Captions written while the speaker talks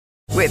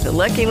With the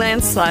Lucky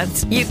Land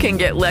Slots, you can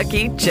get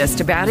lucky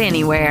just about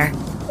anywhere.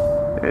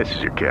 This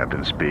is your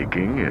captain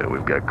speaking.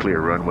 We've got clear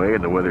runway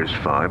and the weather's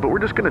fine, but we're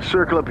just going to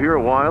circle up here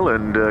a while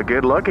and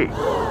get lucky.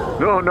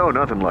 No,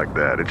 nothing like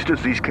that. It's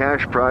just these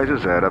cash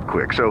prizes add up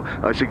quick. So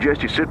I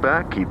suggest you sit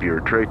back, keep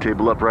your tray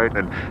table upright,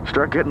 and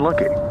start getting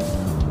lucky.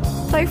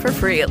 Play for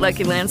free at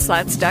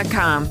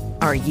LuckyLandSlots.com.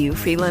 Are you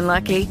feeling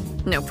lucky?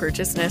 No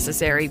purchase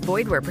necessary.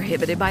 Void where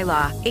prohibited by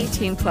law.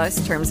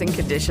 18+ terms and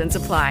conditions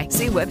apply.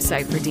 See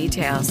website for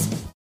details.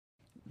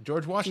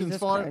 George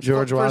Washington's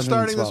Washington's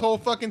starting this fault. whole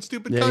fucking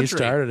stupid Yeah, country. he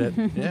started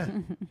it. Yeah.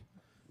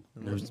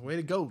 Way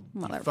to go,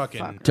 you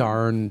fucking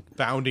Darn.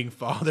 founding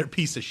father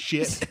piece of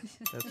shit.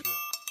 That's right.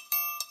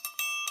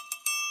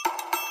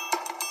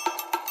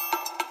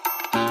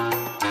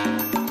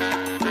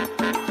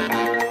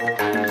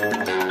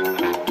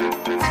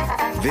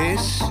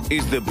 This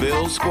is the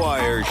Bill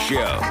Squire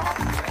Show.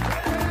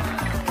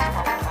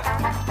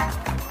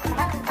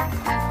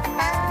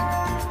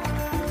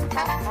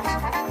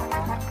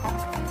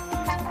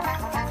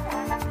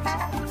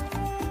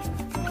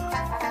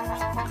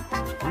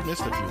 We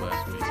missed a few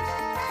last week.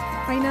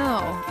 I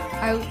know.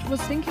 I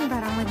was thinking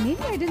about it. I'm like,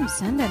 maybe I didn't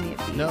send any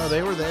of these. No,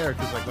 they were there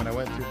because like when I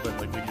went through, but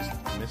like we just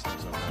missed them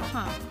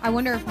somehow. Huh. I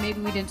wonder if maybe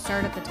we didn't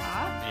start at the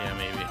top. Yeah,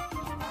 maybe.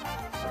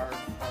 Our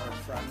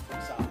friend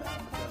from South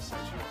Africa says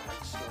your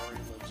ex story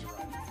lives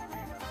rent free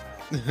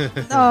in her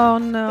head. Oh,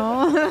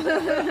 no.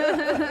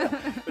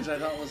 Which I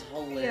thought was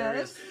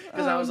hilarious.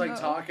 Because I was like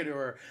talking to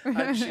her.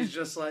 And she's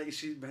just like,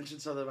 she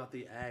mentioned something about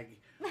the egg.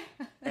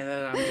 And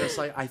then I'm just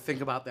like, I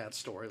think about that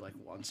story like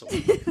once a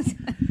week.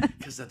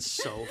 Because that's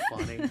so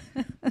funny.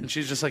 And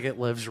she's just like, it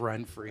lives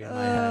rent free in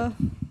my head.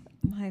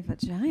 My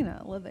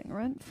vagina living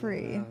rent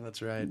free.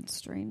 That's right.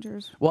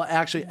 Strangers. Well,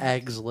 actually,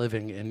 eggs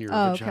living in your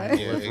vagina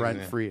okay. live Yeah,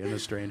 rent free in a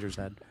stranger's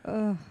head.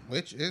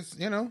 Which is,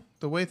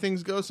 the way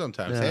things go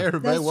sometimes. Yeah. Hey,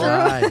 everybody,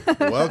 That's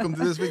welcome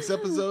to this week's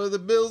episode of the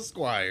Bill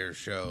Squire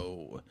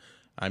Show.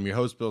 I'm your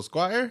host, Bill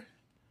Squire.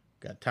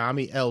 Got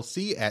Tommy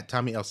LC at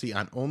Tommy LC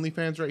on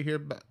OnlyFans right here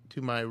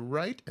to my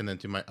right, and then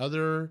to my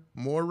other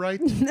more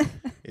right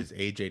is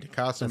AJ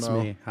DeCosimo. That's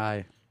me.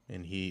 Hi.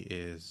 And he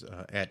is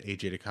at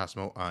AJ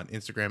DeCosimo on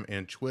Instagram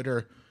and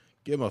Twitter.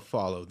 Give him a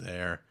follow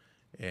there.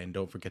 And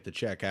don't forget to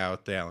check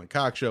out the Alan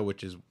Cox Show,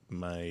 which is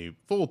my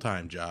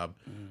full-time job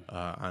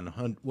on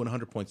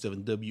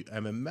 100.7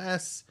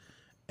 WMMS.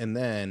 And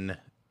then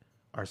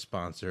our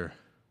sponsor,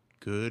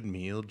 Good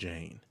Meal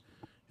Jane.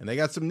 And they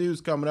got some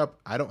news coming up.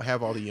 I don't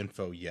have all the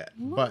info yet,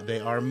 but they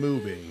are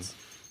moving.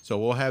 So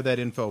we'll have that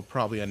info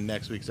probably on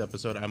next week's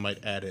episode. I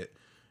might add it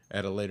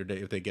at a later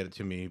date if they get it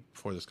to me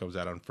before this comes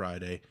out on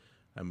Friday.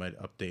 I might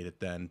update it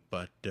then.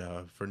 But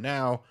for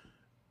now,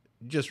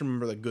 just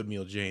remember that Good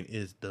Meal Jane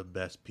is the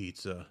best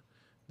pizza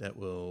that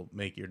will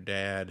make your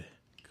dad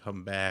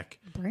come back.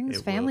 Brings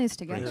It families will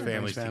together. Brings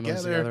families Brings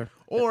families together. together.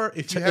 Or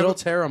if you It'll have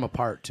tear them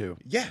apart, too.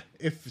 yeah,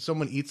 if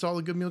someone eats all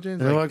the Good Meal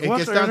Janes, They're like, it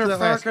 "What's gets down in to her that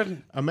last.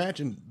 fucking-"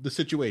 Imagine the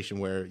situation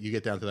where you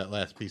get down to that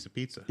last piece of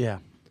pizza, Yeah.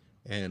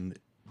 and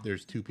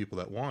there's two people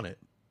that want it.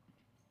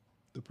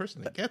 The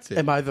person that gets it,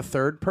 Am I the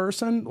third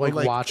person, Well,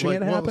 watching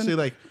it happen?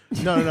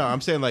 See, no.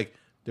 I'm saying like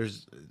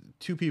there's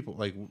two people.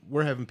 Like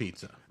we're having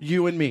pizza.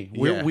 You and me.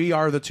 Yeah. We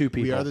are the two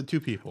people. We are the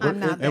two people. I'm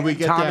not and we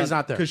there. get Tommy's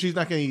not there. because she's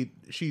not going to eat.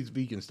 She's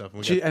vegan stuff.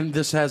 And we got- And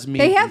this has me.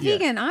 They have Yeah.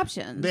 vegan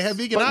options. they have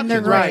vegan But options,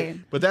 they're right?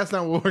 great. But that's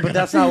not what we're. But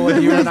that's not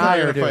what you and I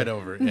are doing. fight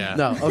over. Yeah.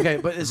 No. Okay.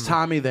 But is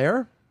Tommy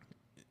there?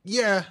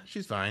 Yeah,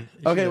 she's fine.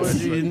 Okay. Well,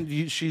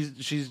 She's-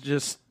 she's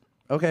just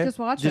okay. Just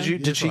watching.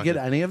 Did she get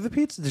any of the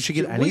pizza? Did she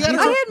get any we got,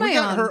 pizza? I had my we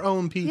got own. her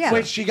own pizza. Yeah.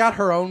 Wait, she got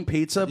her own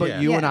pizza, but Yeah.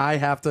 you and Yeah. I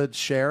have to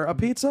share a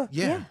pizza?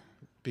 Yeah,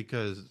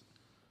 because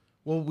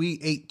we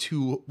ate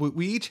two.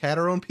 We each had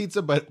our own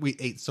pizza, but we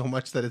ate so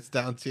much that it's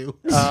down to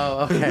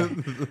Oh, okay.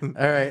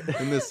 All right.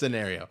 in this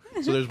scenario.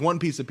 So there's one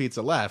piece of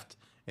pizza left,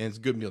 and it's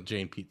Good Meal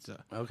Jane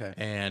pizza. Okay.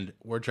 And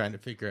we're trying to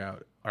figure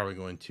out: are we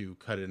going to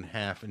cut it in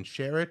half and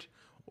share it,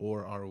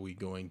 or are we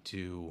going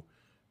to,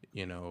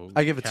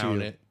 I give it to count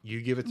you. it?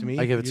 You give it to me.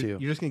 I give it to you.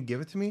 You're just gonna give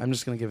it to me. I'm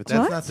just gonna give it to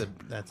That's you. not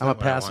the. That's I'm a not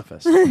what I want.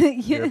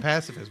 pacifist. You're a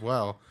pacifist.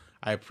 Well,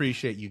 I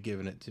appreciate you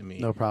giving it to me.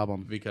 No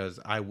problem. Because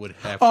I would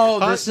have Oh,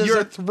 cut this is your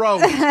a- throat.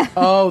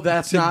 Oh,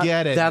 that's To not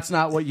get it. That's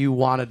not what you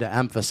wanted to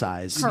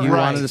emphasize. Correct. You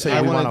wanted to Right. say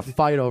I you wanted want to to-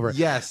 fight over it.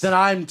 Yes. Then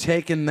I'm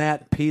taking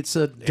that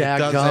pizza. It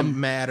doesn't Dadgum.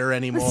 matter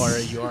anymore.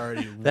 You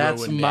already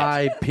That's ruined my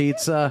it.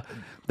 pizza.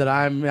 That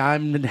I'm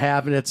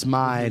having. It's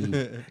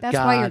mine. That's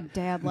why your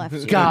dad left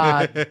you.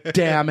 God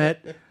damn it!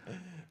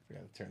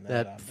 Forgot to turn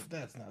That on, but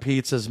that's not.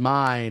 Pizza's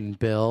mine,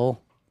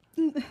 Bill.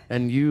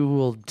 And you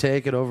will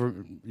take it over.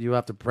 You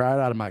have to pry it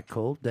out of my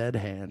cold, dead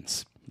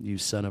hands. You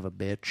son of a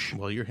bitch.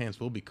 Well, your hands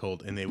will be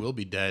cold and they will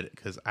be dead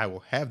because I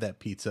will have that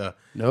pizza.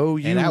 No,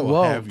 you and I will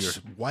won't. have your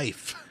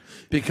wife.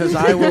 Because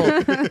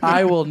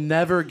I will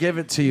never give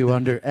it to you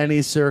under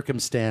any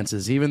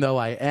circumstances, even though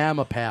I am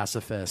a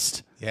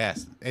pacifist.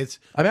 Yes, it's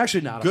I'm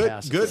actually not a good.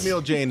 pacifist. Good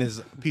Meal Jane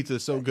is pizza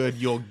is so good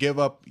you'll give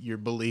up your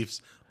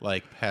beliefs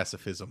like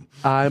pacifism.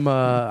 I'm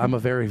a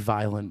very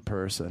violent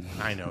person.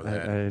 I know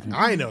that.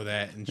 I know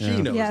that, and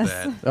she knows Yes.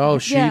 that. Oh,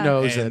 she Yeah.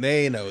 knows And it.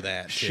 they know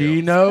that. Too.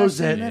 She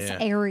knows in it. this Yeah.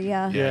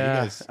 area.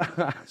 Yeah. You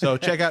guys- so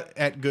check out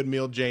at Good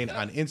Meal Jane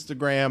on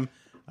Instagram,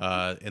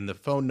 and the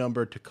phone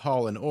number to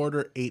call and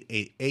order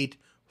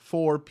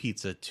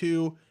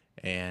 888-4pizza2,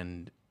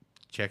 and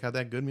check out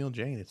that Good Meal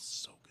Jane. It's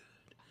so good.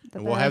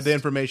 And we'll have the best.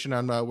 information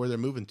on where they're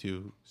moving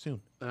to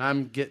soon.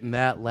 I'm getting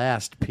that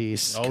last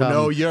piece. Oh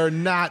no, you're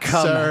not,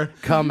 sir.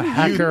 Come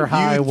hecker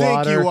high you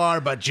water. think you are,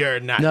 but you're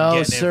not. No,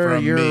 getting sir, it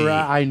from you're me.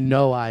 right. I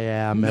know I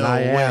am, and No I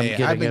am way.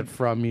 getting it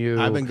from you.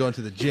 I've been going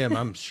to the gym.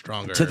 I'm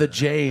stronger. to the How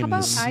James.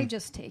 about I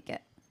just take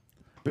it?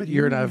 But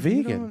you're not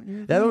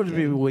vegan. That would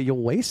be well,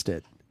 you'll waste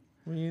it.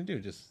 What are you gonna do?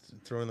 Just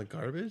throw in the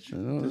garbage? Just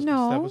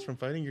No. stop us from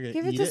fighting? You're gonna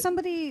Give it eat to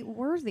somebody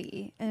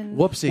worthy and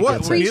Whoopsie. What?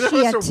 gets Neither it. of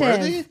us are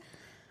Appreciative. worthy.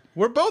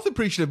 We're both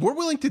appreciative. We're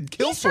willing to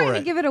kill He's for trying it.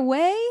 to give it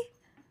away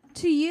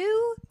to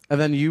you. And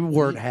then you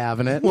weren't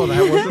having it. Well, that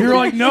wasn't You're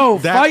like, no,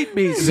 that- fight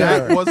me,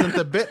 sir. That wasn't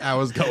the bit I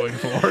was going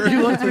for.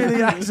 You looked me in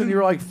the eyes and you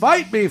were like,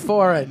 fight me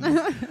for it.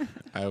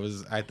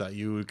 I thought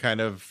you kind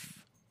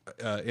of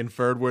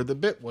inferred where the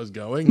bit was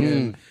going,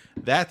 and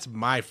that's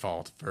my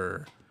fault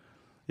for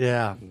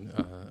Yeah.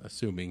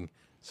 assuming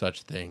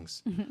such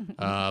things.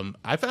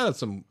 I found out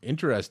some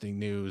interesting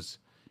news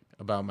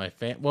about my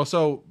Well,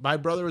 so my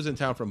brother was in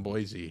town from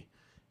Boise,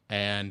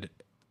 and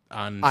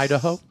on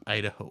Idaho?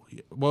 Idaho.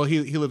 Well,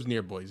 he lives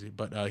near Boise,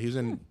 but he's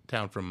in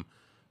town from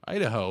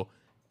Idaho,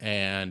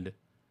 and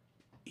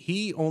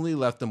he only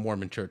left the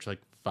Mormon church like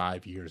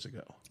 5 years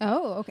ago.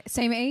 Oh, okay.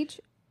 Same age?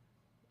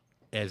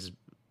 As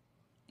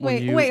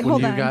Wait, when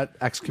hold you on. got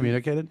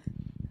excommunicated?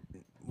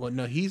 well,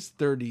 no, he's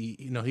 30.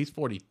 He's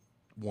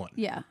 41.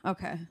 Yeah,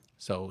 okay.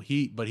 So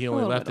he only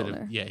little left bit it.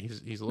 older. Yeah,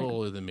 he's a little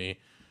older than me,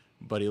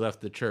 but he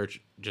left the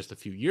church just a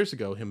few years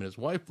ago. Him and his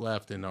wife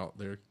left, and all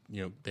they're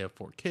they have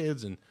 4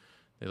 kids, and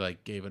they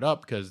like gave it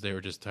up because they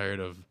were just tired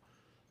of.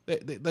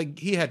 They, like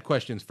he had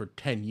questions for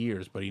 10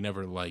 years, but he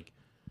never like.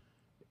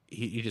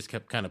 He just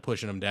kept kind of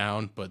pushing them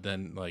down, but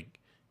then like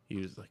he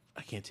was like,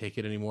 I can't take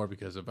it anymore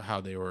because of how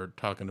they were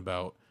talking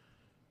about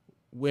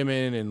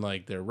women and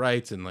like their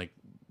rights and like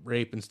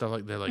rape and stuff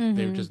like that. Like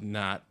they're just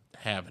not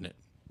having it.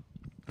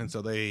 And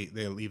so they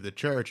leave the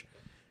church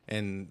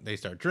and they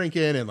start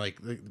drinking and like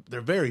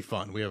they're very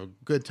fun. We have a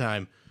good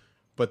time.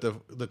 But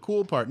the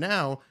cool part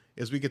now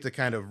is we get to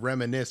kind of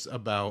reminisce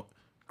about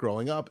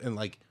growing up, and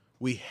like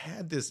we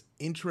had this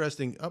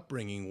interesting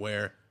upbringing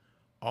where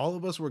all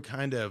of us were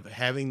kind of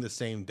having the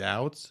same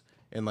doubts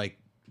and like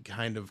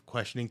kind of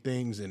questioning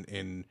things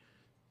and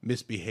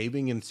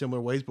misbehaving in similar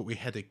ways, but we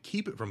had to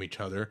keep it from each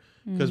other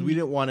because we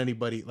didn't want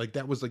anybody like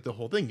that was like the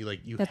whole thing.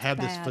 You That's have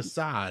bad. this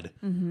facade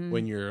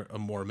when you're a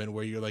Mormon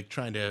where you're like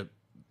trying to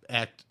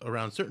act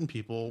around certain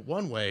people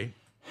one way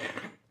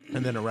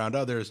and then around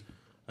others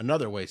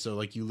another way. So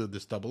like you live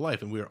this double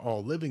life, and we were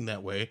all living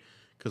that way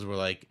because we're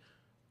like,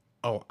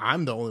 oh,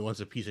 I'm the only one's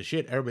a piece of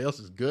shit. Everybody else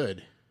is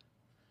good.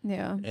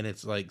 Yeah. And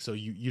it's like, so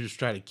you just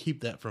try to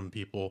keep that from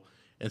people.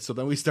 And so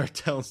then we start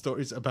telling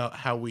stories about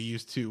how we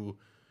used to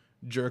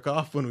jerk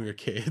off when we were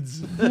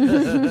kids.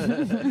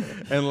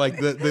 And like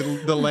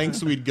the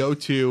lengths we'd go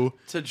to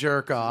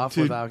jerk off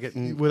without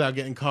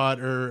getting caught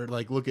or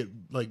like look at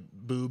like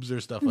boobs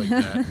or stuff like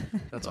that.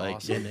 That's like,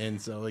 awesome.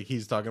 And so like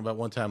he's talking about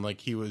one time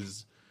like he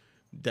was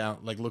down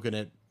like looking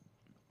at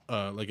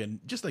like a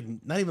just like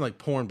not even like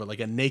porn but like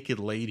a naked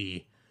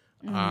lady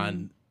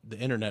on the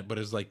internet, but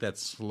it's like that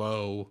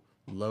slow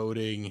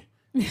loading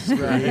screen.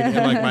 And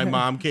like my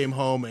mom came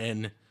home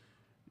and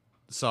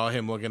saw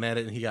him looking at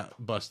it and he got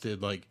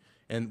busted like,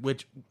 and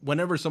which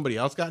whenever somebody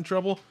else got in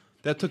trouble,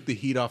 that took the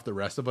heat off the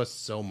rest of us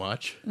so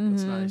much.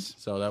 That's nice.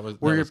 So that was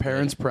Were that your was good.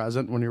 parents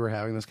present when you were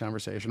having this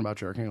conversation about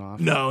jerking off?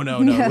 No.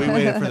 We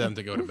waited for them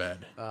to go to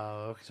bed.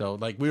 Oh, okay. So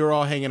like we were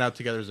all hanging out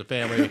together as a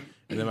family,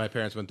 and then my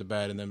parents went to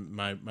bed, and then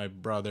my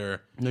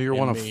brother. No, you're and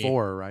one of me-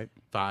 4, right?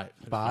 Five.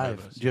 Five.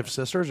 of us, Do you have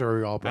sisters or are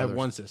you all I brothers? have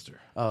one sister.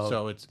 Oh.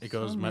 So it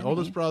goes my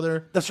oldest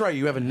brother, That's right.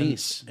 You have a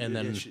niece, and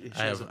then She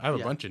I have a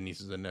yeah. bunch of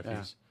nieces and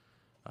nephews.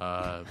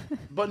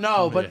 But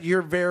no, but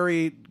you're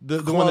very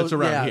The one that's close-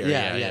 around yeah, here.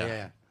 Yeah, Yeah.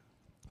 yeah.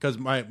 Because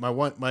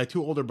my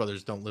 2 older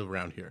brothers don't live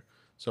around here.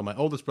 So my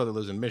oldest brother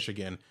lives in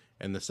Michigan,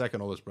 and the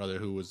second oldest brother,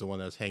 who was the one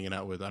that I was hanging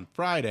out with on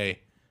Friday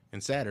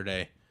and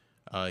Saturday,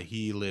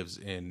 he lives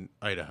in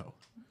Idaho.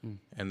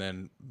 And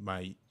then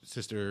my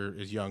sister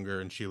is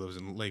younger, and she lives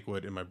in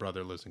Lakewood, and my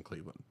brother lives in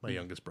Cleveland, my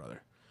youngest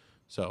brother.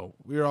 So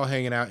we were all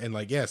hanging out, and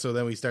like, yeah, so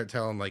then we start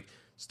telling like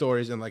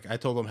stories, and like I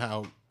told them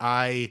how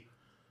I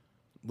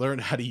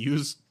learned how to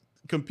use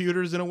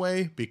computers in a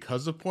way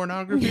because of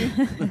pornography.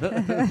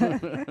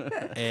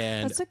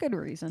 And That's a good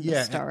reason yeah,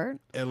 to start.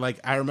 and like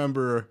I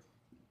remember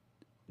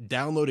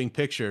downloading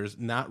pictures,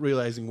 not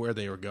realizing where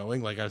they were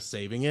going. Like I was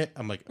saving it.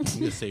 I'm like, I'm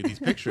gonna save these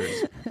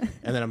pictures,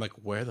 and then I'm like,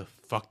 where the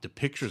fuck do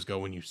pictures go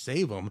when you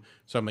save them?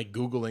 So I'm like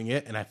Googling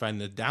it, and I find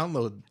the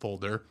download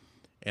folder,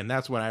 and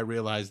that's when I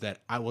realized that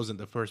I wasn't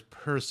the first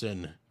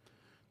person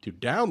to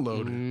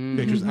download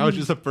pictures, I was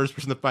just the first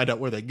person to find out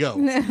where they go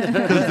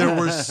because there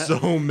were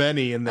so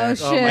many in there. Oh,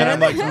 shit. And I'm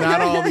like,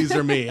 not all these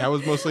are me. I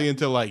was mostly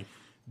into like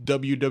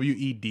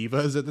WWE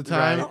divas at the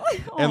time,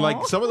 Right. and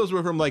like some of those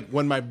were from like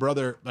when my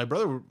brother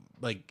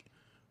like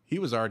he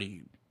was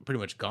already pretty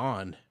much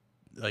gone,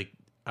 like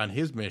on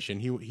his mission.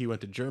 He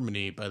went to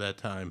Germany by that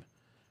time,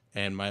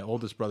 and my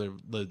oldest brother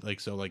like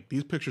so like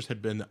these pictures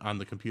had been on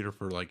the computer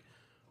for like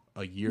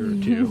a year or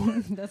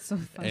two. That's so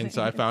funny. And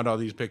so I found all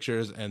these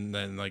pictures and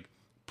then like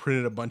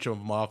printed a bunch of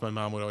them off. My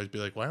mom would always be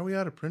like, "Why are we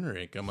out of printer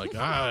ink?" I'm like,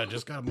 I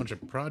just got a bunch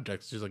of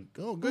projects. She's like,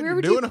 "Oh, good, Where you're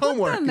would doing you put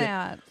homework." them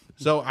at?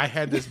 So I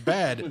had this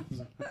bed,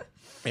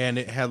 and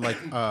it had like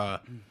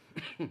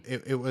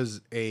it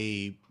was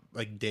a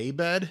like day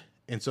bed,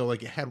 and so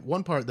like it had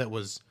one part that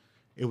was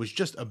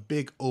just a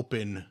big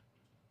open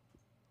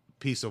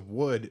piece of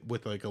wood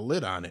with like a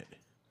lid on it,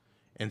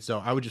 and so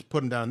I would just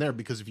put them down there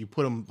because if you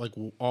put them like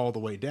all the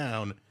way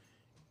down,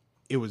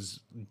 it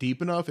was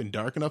deep enough and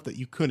dark enough that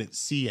you couldn't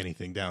see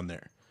anything down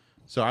there.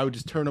 So I would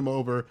just turn them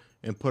over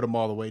and put them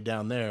all the way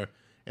down there,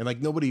 and like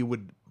nobody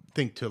would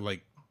think to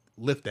like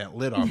lift that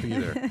lid off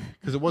either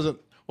because it wasn't.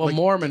 Well, like,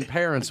 Mormon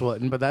parents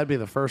wouldn't, but that'd be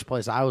the first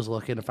place I was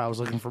looking if I was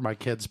looking for my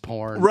kids'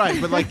 porn.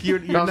 right, but like you're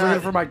I was not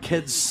looking for my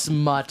kids'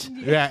 smut.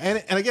 yeah,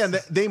 and again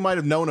they might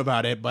have known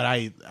about it, but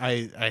I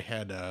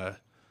had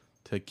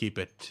to keep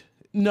it.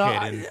 No,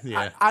 hidden.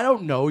 Yeah, I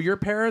don't know your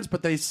parents,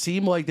 but they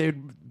seem like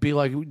they'd be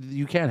like,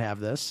 "You can't have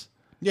this."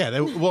 yeah.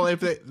 Well, if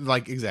they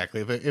like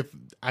exactly if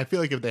I feel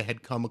like if they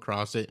had come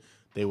across it,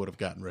 they would have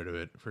gotten rid of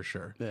it for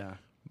sure. Yeah.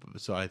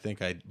 So I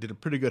think I did a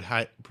pretty good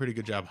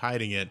job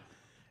hiding it,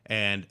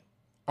 and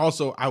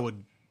also I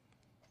would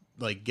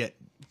like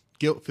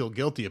feel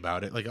guilty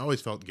about it. Like I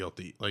always felt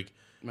guilty. Like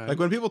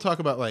when people talk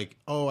about like,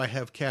 oh, I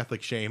have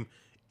Catholic shame,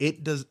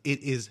 it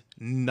is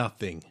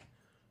nothing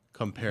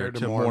compared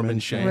to Mormon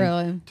shame.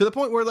 Really? To the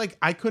point where like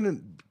I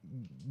couldn't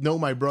know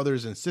my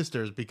brothers and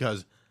sisters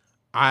because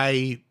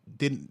I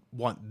didn't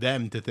want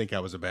them to think I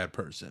was a bad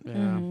person.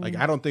 Yeah. Like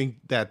I don't think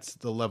that's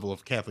the level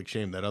of Catholic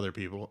shame that other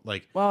people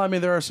like. Well, I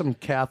mean, there are some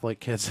Catholic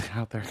kids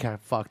out there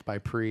got fucked by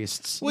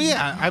priests. Well,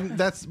 yeah,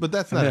 that's not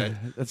That's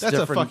that's a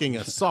different. fucking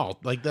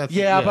assault. Like that's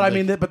Yeah, but I like-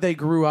 mean, but they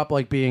grew up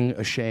like being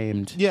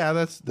ashamed. yeah,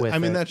 with I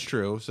mean it. that's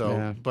true. So,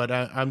 Yeah. but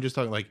I'm just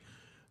talking like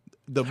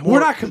the more We're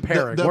not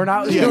comparing. We're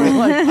not. Yeah,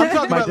 like, I'm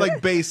talking my about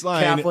like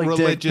baseline Catholic dick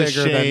religious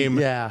bigger than- shame.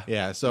 yeah.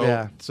 yeah. So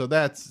Yeah. so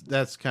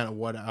that's kind of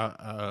what.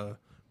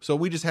 So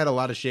we just had a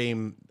lot of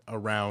shame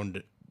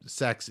around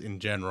sex in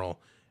general,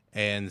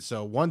 and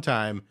so one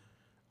time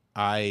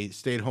I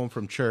stayed home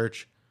from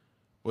church,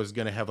 was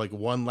gonna have like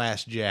one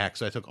last jack,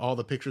 so I took all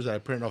the pictures that I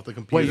printed off the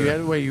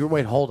computer.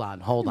 Wait, hold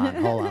on.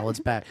 Let's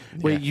back.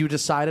 Wait, you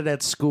decided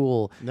at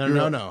school.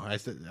 No. I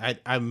said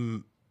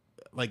I'm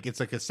like it's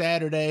like a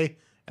Saturday,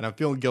 and I'm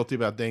feeling guilty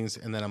about things,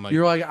 and then I'm like,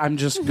 You're like, I'm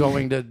just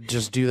going to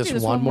just do this Do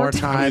this one more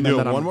time, I'm and gonna do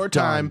then it I'm one more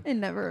done. time. And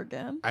never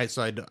again.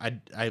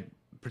 I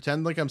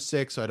pretend like I'm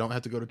sick, so I don't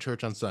have to go to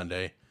church on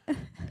Sunday. And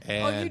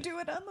Oh, you do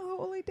it on the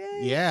holy day?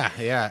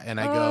 yeah, and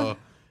I go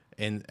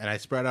and I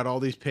spread out all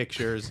these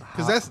pictures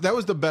because that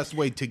was the best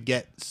way to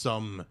get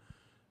some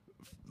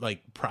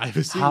like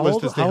privacy How was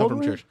old- to stay how home old from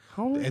were you? church.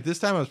 How old? At this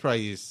time, I was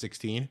probably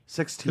 16.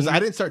 16? Because I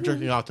didn't start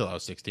jerking off till I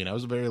was 16. I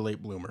was a very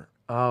late bloomer.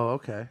 Oh,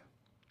 okay.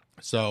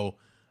 So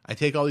I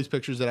take all these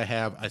pictures that I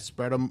have, I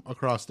spread them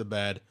across the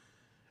bed,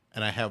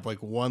 and I have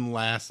like one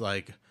last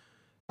like.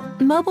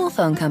 Mobile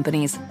phone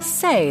companies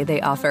say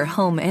they offer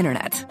home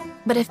internet.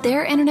 But if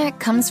their internet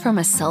comes from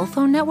a cell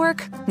phone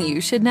network,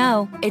 you should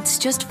know. It's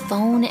just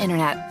phone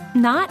internet,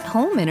 not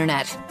home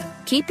internet.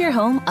 Keep your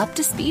home up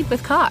to speed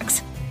with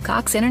Cox.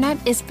 Cox internet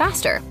is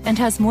faster and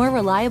has more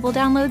reliable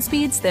download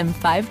speeds than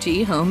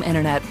 5G home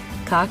internet.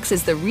 Cox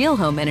is the real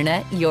home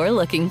internet you're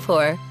looking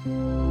for.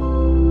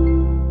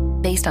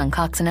 Based on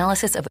Cox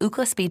analysis of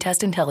Ookla speed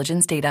test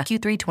intelligence data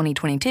Q3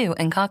 2022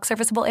 and Cox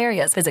serviceable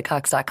areas, visit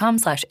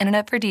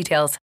cox.com/internet for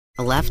details.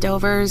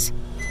 Leftovers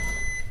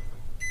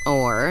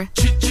or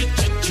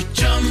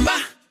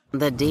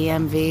the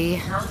DMV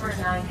Number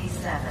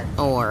 97.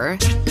 or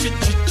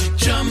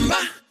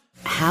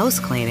house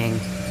cleaning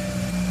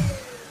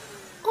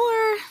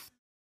or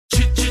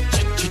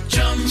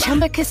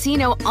Chumba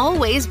Casino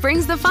always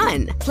brings the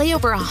fun. Play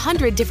over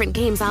 100 different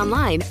games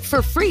online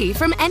for free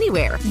from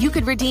anywhere. You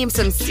could redeem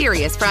some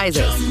serious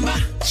prizes.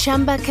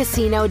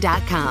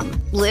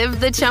 ChumbaCasino.com. Live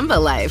the Chumba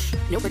life.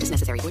 No purchase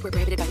necessary. Void where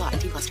prohibited by law.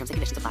 18+ terms and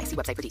conditions apply. See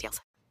website for details.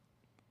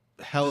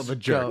 Hell of a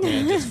jerk, Go.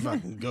 man. Just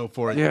fucking go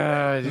for it.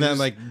 Yeah. And then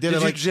like did it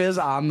you like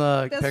jizz on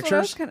the That's pictures? what I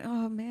was kind of.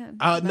 Oh man.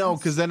 no,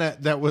 because then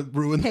that would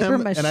ruin Paper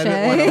them, and I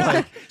didn't want to mache.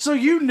 like. So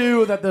you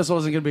knew that this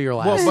wasn't going to be your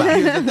last. Well, but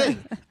here's the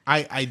thing.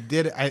 I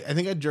did. I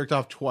think I jerked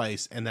off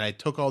twice, and then I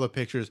took all the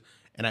pictures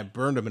and I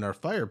burned them in our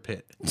fire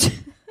pit.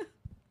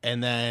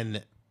 And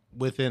then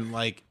within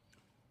like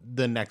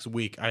the next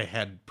week I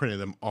had printed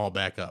them all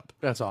back up.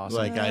 That's awesome.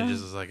 Like I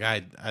just was like,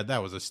 I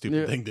that was a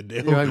stupid thing to do.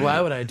 You're like, why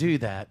would I do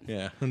that?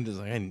 Yeah, I'm just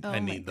like, I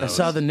need I those.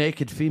 saw the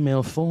naked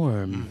female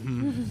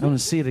form. I want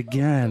to see it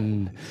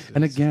again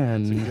and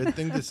again. It's a good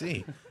thing to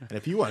see. And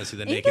if you want to see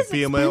the Ink naked is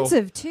female,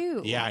 expensive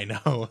too. yeah, I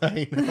know.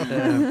 I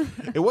know.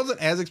 It wasn't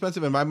as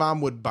expensive, and my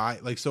mom would buy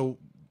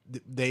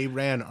they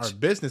ran our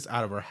business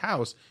out of our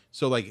house,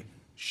 so like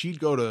she'd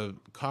go to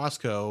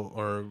Costco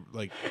or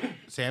like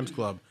Sam's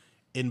Club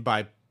and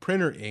buy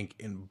printer ink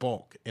in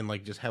bulk and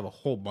like just have a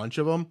whole bunch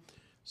of them.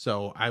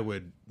 So I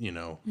would,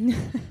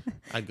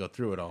 I'd go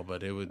through it all,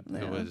 but it was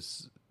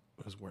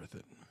worth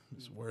it. It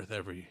was worth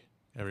every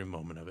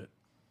moment of it.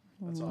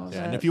 That's awesome.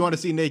 Yeah, and if you want to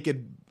see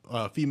naked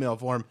female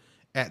form,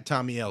 at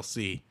Tommy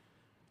LC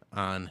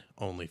on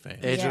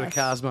OnlyFans. Age of the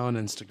Cosmo on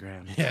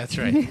Instagram. Yeah, that's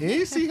right.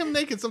 You see him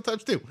naked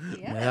sometimes too.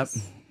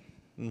 Yes.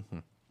 Yep.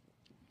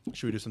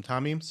 Should we do some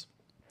Tom memes?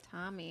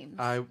 Tom memes.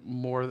 I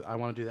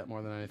want to do that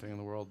more than anything in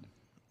the world.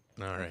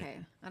 All right. Okay.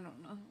 I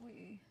don't know.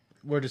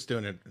 We're just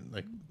doing it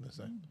like this.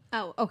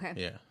 Oh, okay.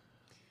 Yeah.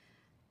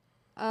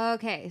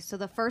 Okay, so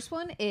the first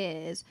one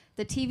is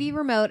the TV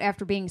remote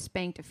after being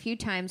spanked a few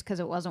times because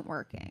it wasn't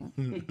working.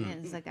 And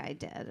it's the guy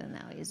dead, and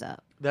now he's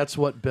up. That's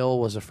what Bill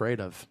was afraid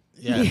of.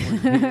 Yeah.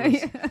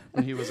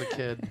 When he was a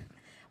kid.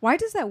 Why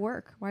does that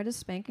work? Why does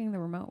spanking the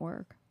remote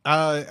work?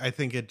 I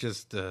think it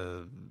just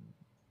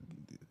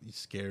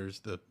scares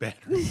the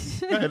battery.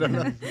 I don't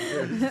know.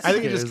 I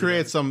think it just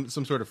creates some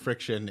sort of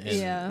friction. And,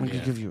 Yeah. I'm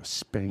gonna give you a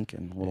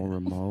spanking, little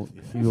remote.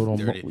 Yeah. You little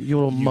Dirty.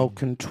 remote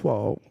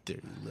control.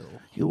 Dirty little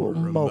You will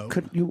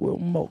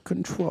remote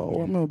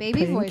control. I'm gonna Baby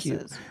pank voices. you.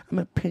 I'm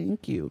gonna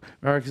pank you.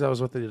 All right, because I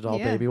was with the adult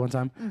Yeah. baby one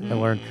time. Mm-hmm. I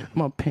learned I'm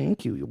gonna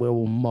pank you. You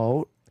little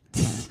remote.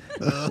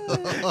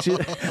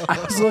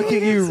 I was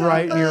looking you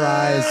right in your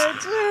eyes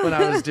when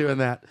I was doing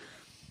that.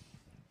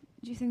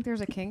 Do you think there's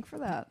a kink for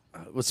that?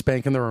 Was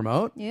spanking the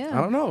remote? Yeah.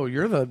 I don't know.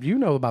 You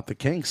know about the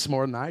kinks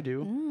more than I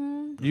do.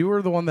 Mm-hmm. You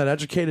were the one that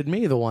educated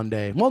me the one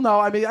day. Well, no,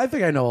 I mean I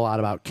think I know a lot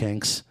about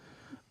kinks,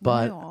 I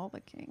but know all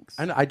the kinks.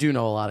 I do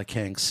know a lot of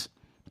kinks,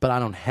 but I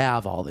don't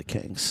have all the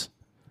kinks.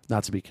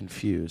 Not to be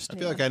confused. I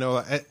feel like I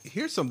know.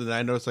 Here's something that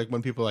I notice: like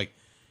when people are like,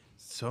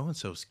 so and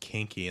so's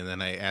kinky, and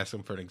then I ask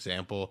them for an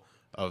example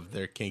of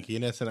their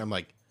kinkiness, and I'm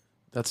like,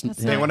 That's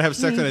they want to have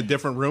sex in a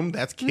different room.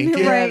 That's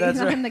kinky. Right, that's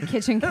not in the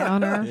kitchen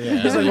counter.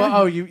 He's like,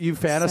 well, you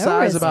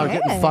fantasize about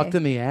risque. getting fucked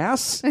in the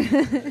ass?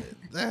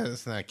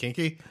 That's not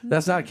kinky.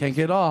 That's not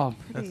kinky at all.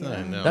 That's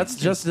not. No. That's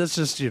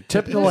just your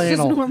typical It's just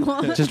anal.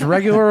 normal. Just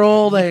regular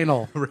old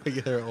anal.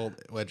 regular old.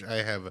 Which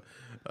I have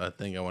a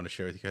thing I want to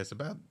share with you guys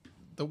about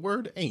the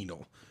word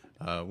anal.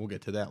 We'll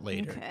get to that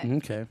later. Okay.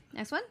 Okay.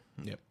 Next one.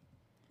 Yep.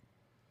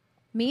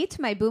 Me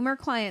to my boomer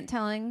client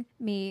telling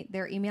me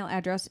their email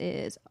address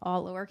is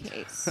all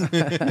lowercase.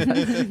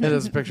 And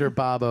there's a picture of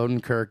Bob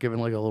Odenkirk giving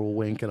like a little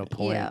wink and a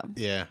point. Yeah.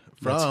 Yeah.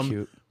 That's From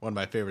cute. one of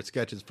my favorite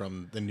sketches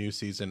from the new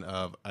season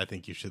of I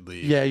Think You Should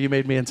Leave. Yeah, you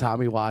made me and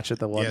Tommy watch it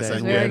the one Yes, day. I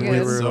Very did. good. We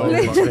were So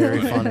like, it's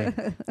very funny.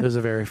 funny. It was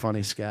a very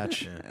funny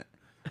sketch. Yeah.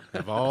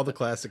 Have all the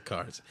classic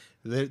cars.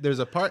 There's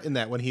a part in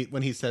that when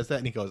he says that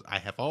and he goes, I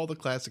have all the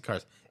classic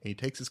cars. And he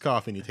takes his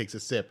coffee and he takes a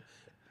sip.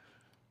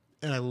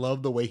 And I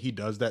love the way he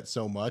does that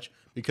so much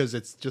because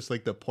it's just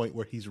like the point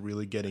where he's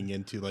really getting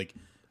into like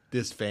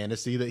this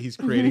fantasy that he's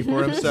creating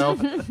for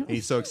himself. And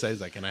he's so excited.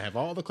 He's like, and I have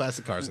all the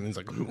classic cars. And he's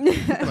like,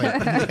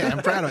 yeah, I'm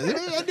proud of it.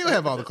 I do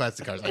have all the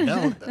classic cars. I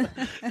don't.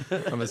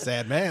 I'm a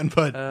sad man,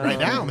 but right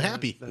now I'm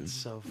happy. That's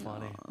so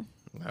funny.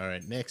 All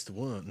right, next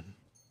one.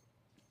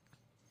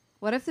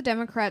 What if the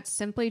Democrats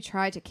simply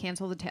tried to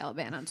cancel the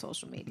Taliban on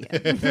social media?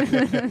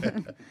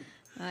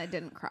 I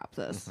didn't crop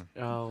this.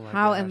 Oh my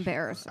How gosh.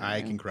 embarrassing.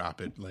 I can crop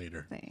it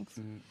later. Thanks.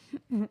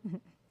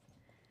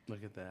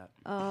 Look at that.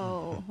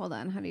 Oh, hold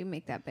on. How do you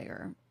make that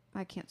bigger?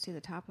 I can't see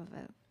the top of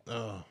it.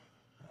 Oh,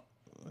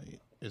 wait,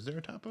 is there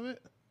a top of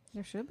it?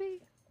 There should be.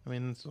 I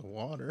mean, it's the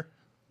water.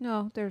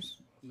 No, there's...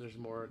 There's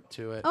more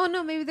to it. Oh,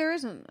 no, maybe there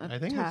isn't a I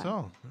think top. that's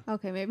all.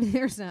 Okay, maybe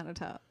there's not a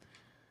top.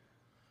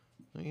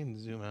 We can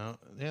zoom out.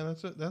 Yeah,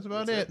 that's it. That's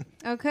about it.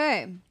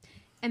 Okay.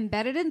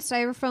 Embedded in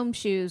styrofoam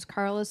shoes,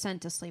 Carl is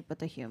sent to sleep with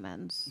the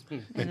humans.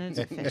 And it's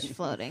a fish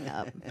floating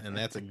up. And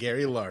that's a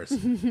Gary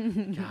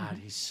Larson. God,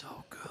 he's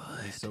so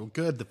good. He's so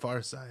good. The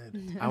Far Side.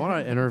 I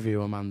want to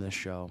interview him on this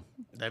show.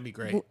 That'd be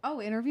great.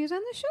 Oh, interviews on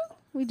the show?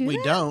 We do We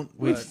that? don't.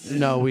 We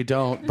no, we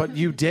don't. But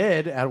you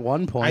did at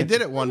one point. I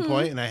did at one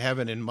point, and I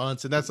haven't in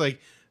months. And that's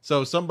like,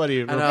 so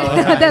somebody.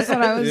 That's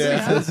what I was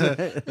Yeah.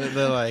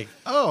 They're like,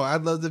 oh,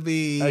 I'd love to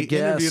be A interviewed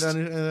guest. on.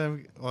 And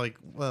I'm like,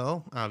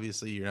 well,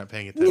 obviously you're not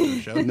paying attention to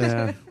the show.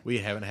 Nah. We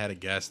haven't had a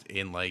guest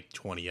in like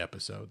 20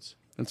 episodes.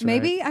 That's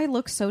Maybe right. I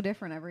look so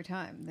different every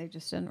time. They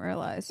just didn't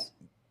realize.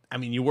 I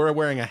mean, you were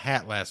wearing a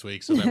hat last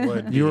week, so that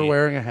would. You were be-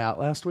 wearing a hat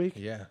last week?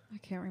 Yeah. I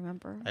can't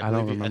remember. I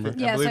don't remember. I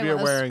Yes, believe I you're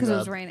was, wearing because it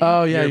was raining.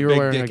 Oh yeah, Your you were Big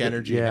wearing Dick a good,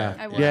 Energy Yeah, hat.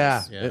 I was.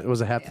 yeah. Yeah. It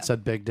was a hat Yeah. that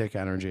said "Big Dick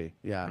Energy."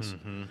 Yes,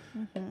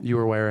 Mm-hmm. you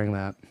were wearing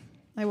that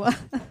I was.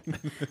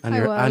 on I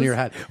your was.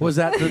 head. Was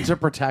that to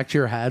protect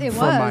your head It from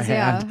my was,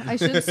 yeah. hand? I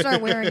should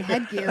start wearing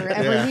headgear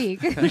every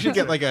week. You should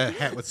get like a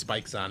hat with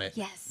spikes on it.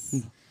 Yes.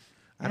 Yes.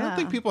 I don't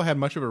think people had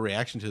much of a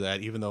reaction to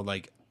that, even though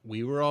like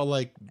we were all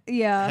like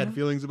Yeah. had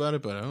feelings about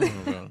it, but I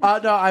don't know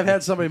about No, I've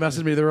had somebody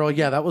message me. They were like,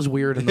 "Yeah, that was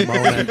weird in the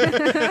moment."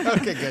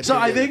 Okay, good. So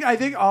good, I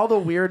think all the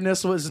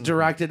weirdness was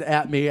directed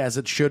at me as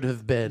it should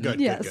have been. good,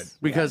 Yes. good.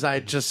 Because I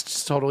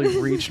just totally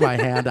reached my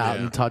hand out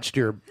Yeah. and touched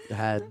your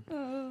head.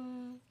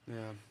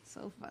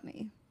 So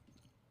funny.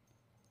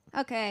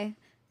 Okay.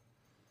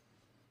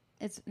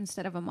 It's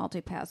instead of a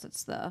multi-pass,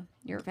 it's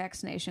your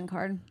vaccination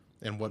card.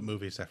 And what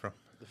movie is that from?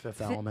 The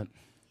Fifth Element.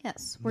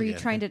 Yes. Were you Yeah.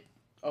 trying to?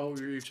 Oh,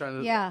 were you trying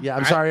to? Yeah. Yeah,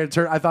 I'm sorry. I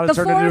thought it The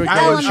turned into a Fourth game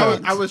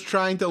Element. show. I was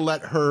trying to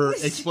let her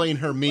explain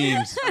her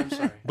memes,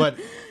 but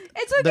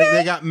It's okay.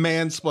 they got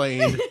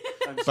mansplained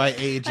by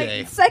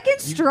AJ. Second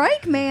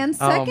strike, man.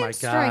 Second my God,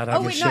 strike. I'm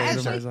Oh wait, no, ashamed of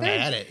actually myself. third.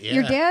 At it,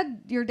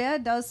 Your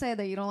dad does say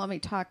that you don't let me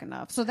talk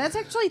enough. So that's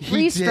actually He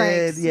 3 did,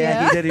 strikes.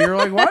 yeah, he did. You're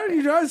like, why don't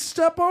you guys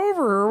step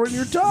over her when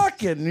you're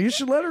talking? You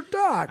should let her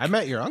talk. I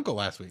met your uncle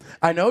last week.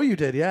 I know you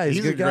did. Yeah, he's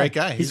He's a a good guy. great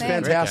guy. He's a He's a great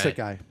fantastic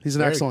guy. guy. He's an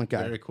Very- excellent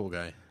guy. Very cool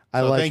guy. I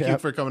So like thank you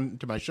that. for coming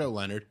to my show,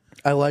 Leonard.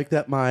 I like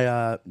that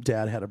my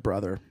dad had a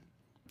brother,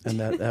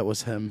 and that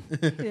was him.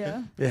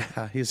 Yeah.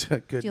 Yeah, he's a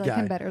good Do you guy. like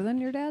him better than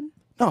your dad?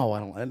 No, I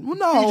don't.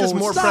 No, He's just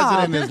more stop.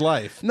 present in his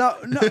life. No,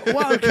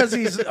 well, because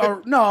he's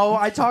no.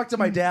 I talk to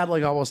my dad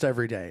like almost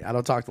every day. I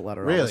don't talk to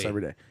Leonard almost Really?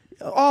 every day.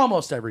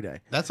 Almost every day.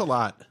 That's a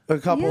lot. A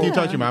couple. Do you Yeah.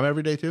 talk to your mom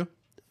every day too?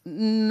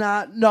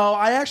 No,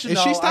 I actually. Is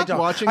no, she I stopped don't.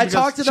 watching? I Because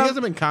talk to she them.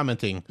 hasn't been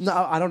commenting. No,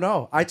 I don't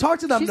know. I talk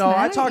to them. She's No,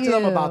 I mad talk at to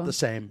them you. about the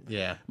same.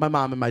 Yeah. My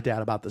mom and my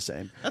dad about the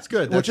same. That's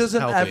good. Which That's isn't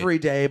healthy. every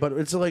day, but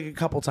it's like a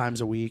couple times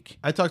a week.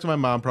 I talk to my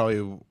mom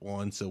probably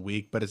once a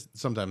week, but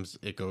sometimes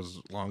it goes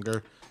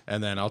longer.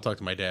 And then I'll talk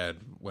to my dad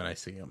when I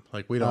see him.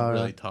 Like we don't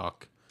really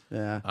talk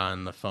Yeah.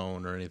 on the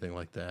phone or anything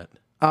like that.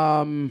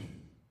 I'm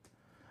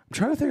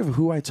trying to think of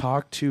who I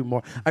talk to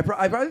more. I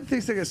probably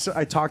think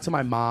I talk to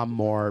my mom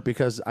more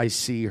because I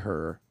see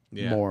her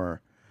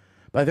more.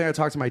 But I think I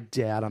talk to my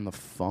dad on the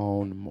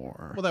phone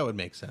more Well, that would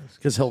make sense.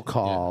 because he'll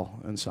call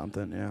and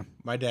something. Yeah.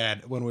 My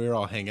dad, when we were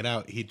all hanging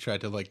out, he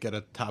tried to like get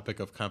a topic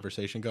of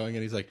conversation going,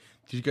 and he's like,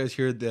 "Did you guys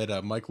hear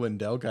that Mike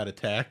Lindell got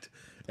attacked?"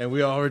 And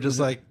we all were just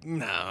like,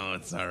 "No,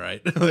 it's all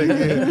right." Like,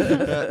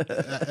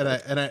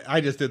 and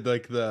I just did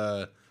like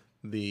the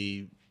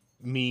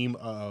meme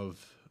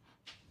of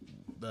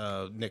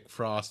Nick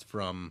Frost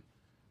from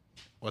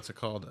what's it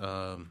called?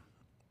 The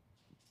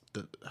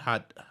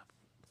hot,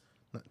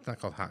 not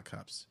called Hot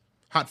Cops.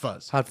 Hot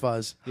Fuzz. Hot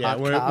Fuzz. Yeah, Hot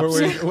where-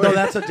 Cops. where- No,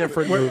 that's a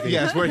different movie.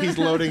 Yes, where he's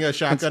loading a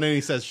shotgun and he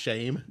says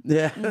shame.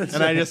 Yeah.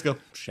 And I just go,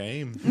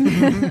 shame.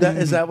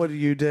 Is that what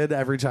you did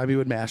every time you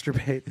would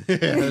masturbate?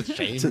 Yeah, that's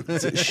shame.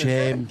 It's a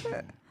shame.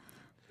 Doing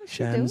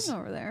Shems.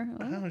 over there.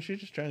 I don't know, she's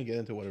just trying to get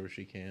into whatever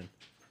she can.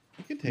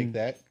 You can take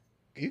that.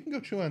 You can go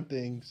chew on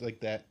things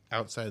like that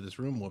outside of this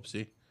room,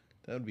 Whoopsie.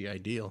 That would be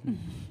ideal.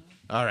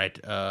 All right,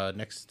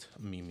 next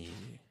Mimi.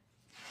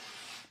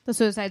 The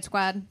Suicide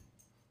Squad.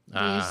 Do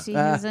you see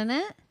who's in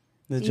it?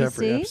 The Do you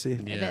Jeffrey see?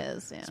 Epstein. It Yeah.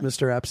 is. Yeah. It's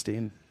Mr.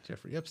 Epstein.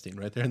 Jeffrey Epstein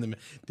right there in the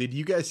Did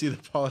you guys see the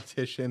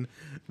politician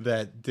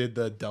that did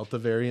the Delta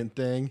variant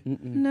thing?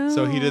 No.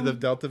 So he did the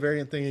Delta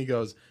variant thing. He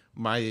goes,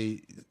 my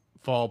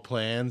fall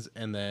plans,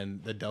 and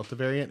then the Delta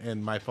variant,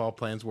 and my fall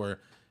plans were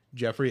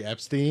Jeffrey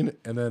Epstein,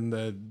 and then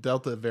the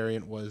Delta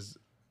variant was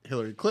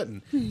Hillary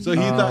Clinton. So he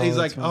thought, he's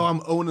like, oh,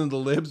 I'm owning the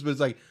libs, but it's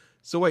like,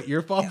 so wait,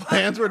 your fall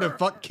plans were to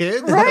fuck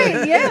kids?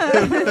 Right.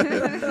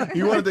 Yeah.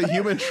 You wanted to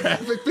human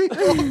traffic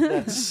people?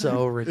 That's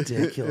so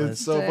ridiculous.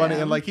 It's so funny.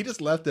 Damn. And like, he just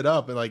left it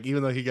up, and like,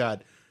 even though he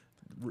got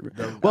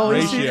the Well,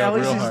 at ratio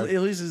least, real hard.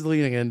 at least he's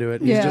leaning into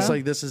it. He's Yeah. just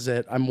like, this is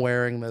it. I'm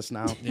wearing this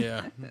now.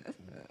 Yeah.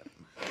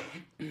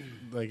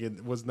 Like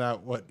it was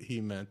not what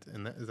he meant.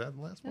 And is that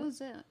the last That one? was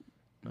it.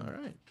 All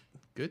right.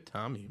 Good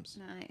Tom memes.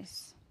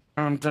 Nice.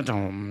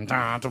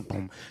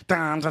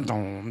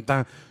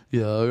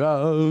 Your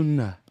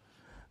own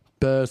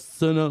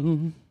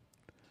personal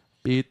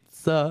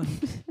pizza.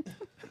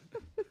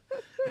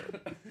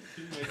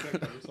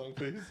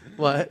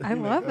 What? I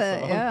love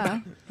it. Yeah.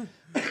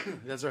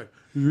 That's right.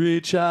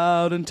 Reach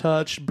out and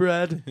touch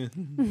bread.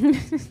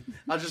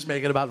 I'll just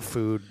make it about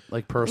food,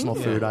 like personal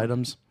food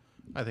items.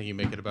 I think you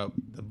make it about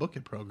the Book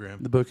It program.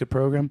 The Book It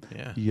program.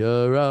 Yeah.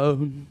 Your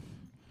own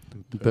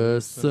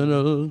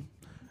personal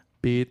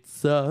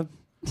pizza.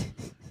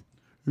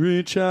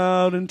 Reach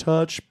out and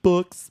touch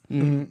books.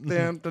 You You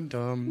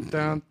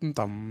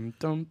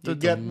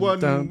get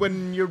one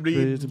when you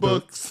read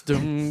books. She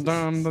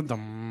loves the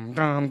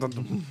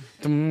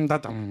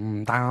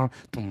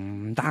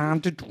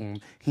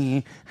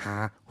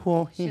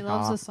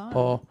song.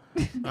 Oh,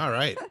 All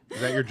right. Is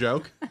that your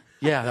joke?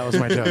 yeah, that was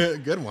my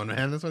joke. Good one,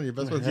 man. That's one of your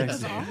best ones yet.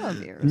 It's all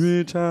of yours.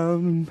 Reach out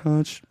and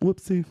touch.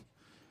 Whoopsie.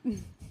 All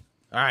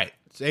right.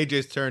 It's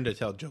AJ's turn to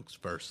tell jokes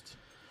first.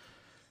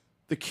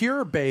 The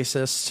Cure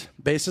bassist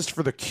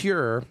for The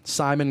Cure,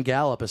 Simon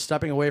Gallup, is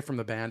stepping away from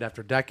the band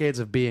after decades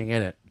of being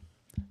in it.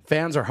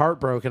 Fans are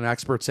heartbroken.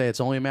 Experts say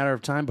it's only a matter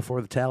of time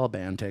before the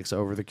Taliban takes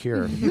over the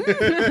cure.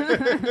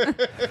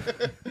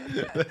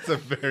 That's a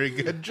very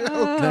good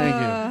joke. Thank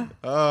you.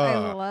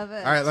 I love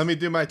it. All right, let me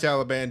do my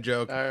Taliban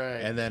joke. All right.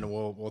 And then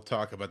we'll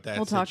talk about that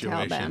We'll talk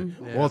situation.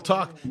 Taliban. Yeah. We'll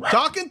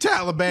talking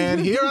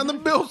Taliban here on the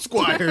Bill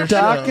Squire Show.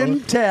 Talking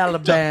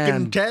Taliban.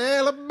 Talking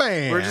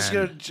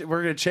Taliban.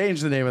 We're gonna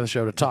change the name of the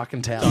show to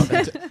Talking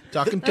Taliban.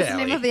 Talking That's the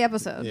name Tally. of the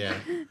episode. Yeah.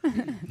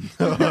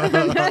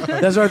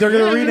 That's right. They're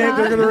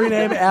gonna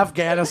rename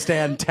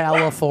Afghanistan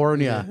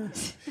California.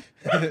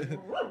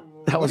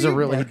 That was a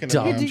really barking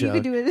dumb about? You joke.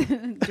 could do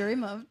it.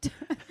 Dream of.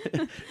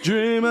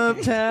 Dream of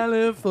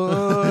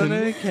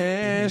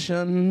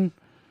Californication.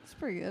 It's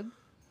pretty good.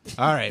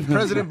 All right.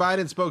 President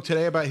Biden spoke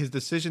today about his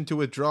decision to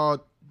withdraw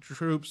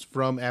troops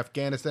from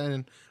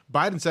Afghanistan.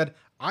 Biden said,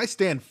 "I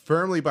stand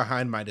firmly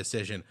behind my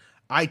decision.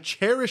 I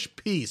cherish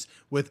peace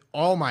with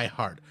all my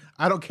heart.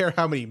 I don't care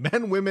how many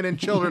men, women, and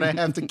children I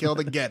have to kill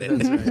to get it."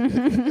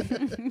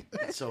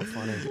 That's so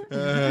funny.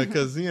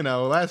 Because,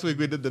 last week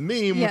we did the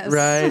meme. Yes.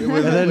 Right.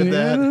 With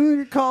that.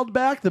 You called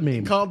back the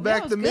meme. Called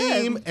back the was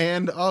good. meme.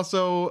 And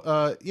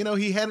also,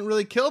 he hadn't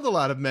really killed a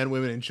lot of men,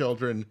 women, and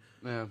children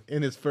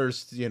in his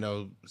first,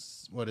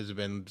 what has it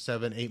been,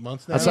 7-8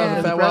 months now? That's not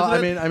as that well.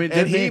 president? I mean,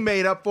 and didn't he he-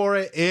 made up for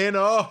it in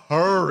a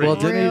hurry. Well,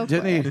 Real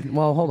didn't he?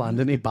 Well, hold on.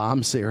 Didn't he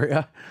bomb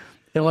Syria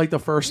in like the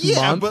first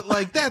yeah, month? but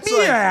that's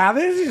yeah,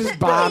 they just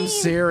bombed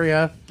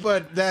Syria.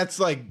 but that's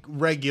like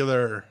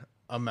regular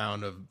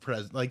amount of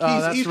president. Like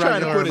Oh, that's he's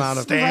trying to regular put amount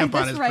his of- stamp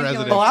Right, on his that's regular.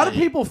 presidency. A lot of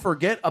people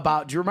forget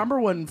about. Do you remember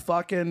when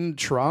fucking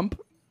Trump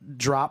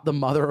dropped the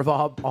mother of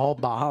all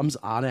bombs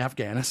on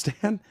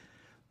Afghanistan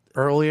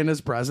early in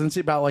his presidency?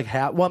 About like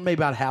maybe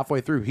about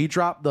halfway through, he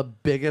dropped the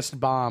biggest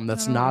bomb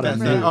that's not a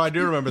That's nuke I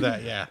do remember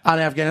that. Yeah. on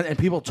Afghanistan, and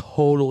people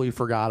totally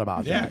forgot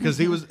about Yeah, that. because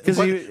he was,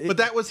 he- but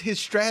that was his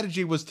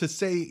strategy, was to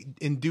say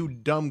and do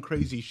dumb,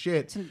 crazy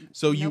shit,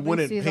 so you nobody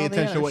wouldn't sees pay all the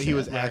attention to other what he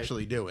was shit.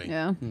 actually doing.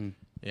 Yeah.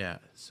 Yeah.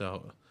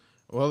 So,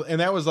 well, and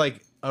that was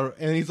like,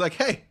 and he's like,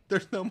 "Hey,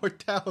 there's no more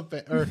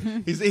Taliban," or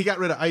he got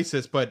rid of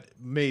ISIS, but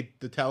made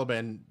the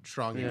Taliban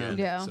strong again.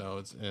 Yeah. So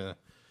it's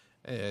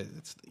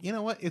you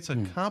know what? It's a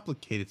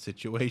complicated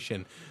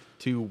situation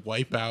to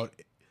wipe out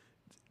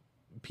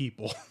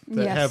people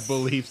that Yes. have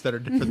beliefs that are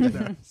different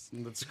than ours.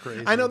 That's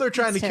crazy. I know they're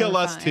trying It's to kill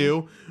us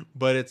terrifying. too,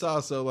 but it's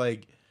also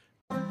like,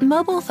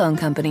 Mobile phone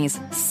companies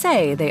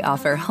say they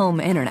offer home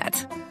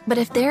internet. But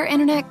if their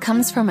internet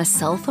comes from a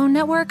cell phone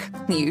network,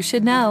 you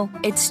should know.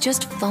 It's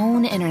just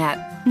phone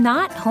internet,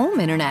 not home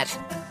internet.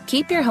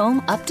 Keep your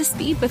home up to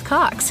speed with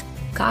Cox.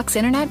 Cox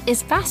internet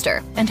is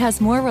faster and has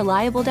more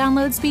reliable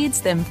download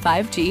speeds than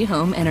 5G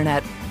home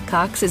internet.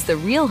 Cox is the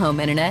real home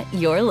internet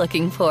you're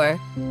looking for.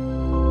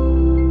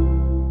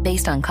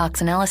 Based on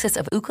Cox analysis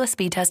of Ookla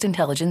speed test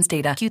intelligence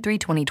data Q3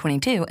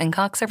 2022 and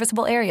Cox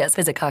serviceable areas,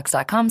 visit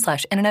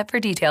cox.com/internet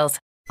for details.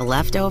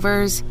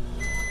 Leftovers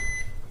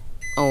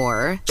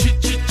or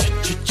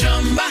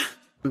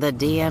the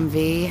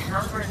DMV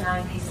Number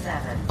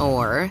 97.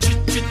 or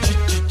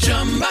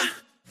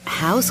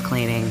house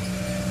cleaning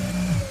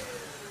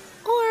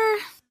or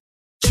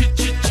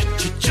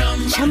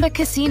Chumba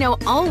Casino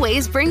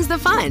always brings the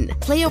fun.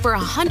 Play over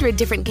 100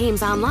 different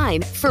games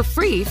online for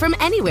free from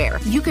anywhere.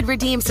 You could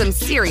redeem some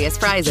serious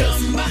prizes.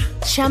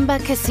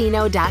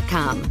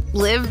 ChumbaCasino.com.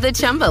 Live the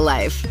Chumba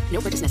life.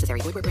 No purchase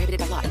necessary. Void where prohibited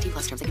by law. 18+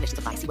 terms and conditions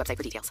apply. See website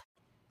for details.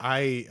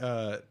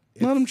 Let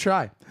them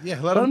try. yeah,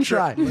 Let them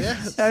try. Yeah.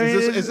 I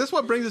mean, is this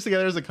what brings us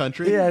together as a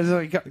country? Yeah, it's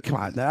like, come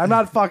on. I'm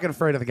not fucking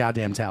afraid of the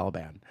goddamn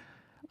Taliban.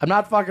 I'm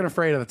not fucking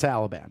afraid of the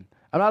Taliban.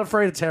 I'm not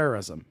afraid of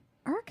terrorism.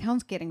 Our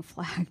account's getting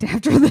flagged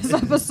after this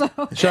episode.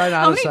 Should I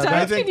not How have many said that?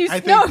 times I think- can you I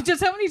think- no?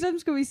 Just how many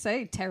times can we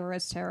say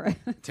terrorist?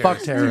 Fuck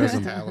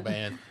terrorism.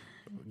 Taliban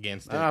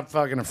against it. I'm not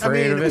fucking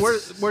afraid of it. We're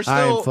I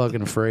still ain't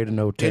fucking afraid of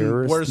no in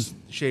terrorists. worse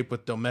shape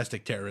with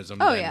domestic terrorism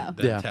Oh, than, yeah.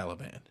 than Yeah.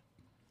 Taliban.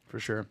 For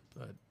sure.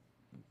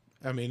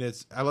 I mean,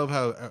 I love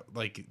how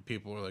like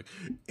people are like,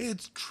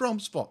 it's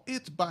Trump's fault,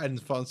 it's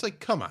Biden's fault. It's like,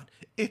 come on,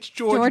 it's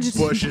George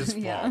Bush's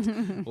Yeah.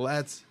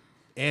 fault.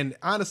 And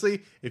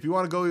honestly, if you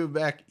want to go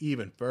back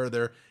even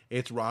further,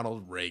 it's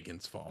Ronald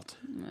Reagan's fault.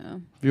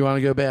 If you want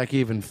to go back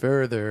even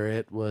further,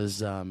 it was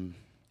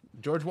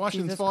George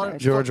Washington's Jesus fault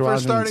Christ. George for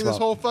Washington's starting this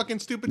fault. whole fucking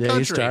stupid yeah,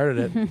 country. he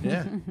started it.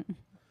 Yeah.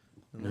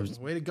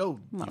 Way to go,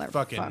 you Motherfucker.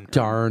 fucking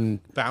Darn.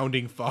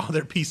 founding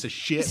father piece of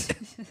shit.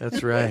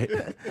 That's right.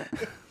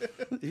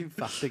 You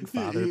fucking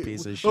father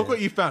piece of shit. Look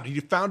what you founded. You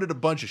founded a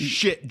bunch of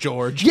shit,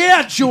 George.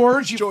 Yeah,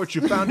 George. You George,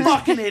 you founded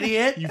fucking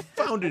idiot. You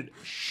founded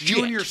shit.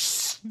 You and your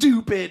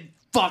stupid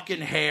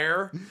fucking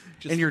hair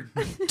and your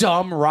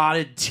dumb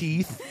rotted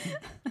teeth.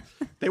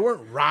 They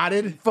weren't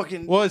rotted.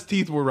 Fucking- Well, his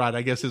teeth were rotted.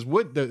 I guess the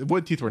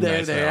wood teeth were They,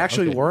 nice. they though.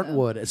 actually Okay. weren't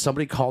wood.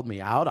 Somebody called me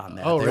out on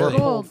that. Oh, they really? were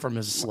pulled from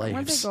his Where'd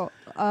they slaves. go?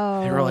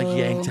 Oh, They were like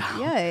yanked out.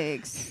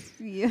 Yikes!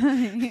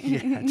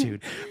 Yeah,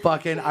 dude.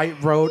 Fucking, I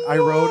wrote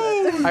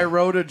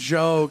a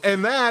joke.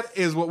 And that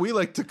is what we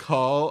like to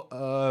call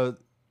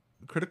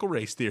critical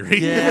race theory.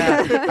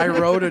 Yeah, I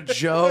wrote a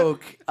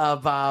joke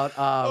about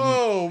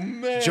Oh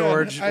man,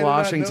 George I did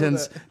not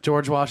know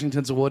that.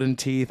 Washington's wooden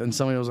teeth, and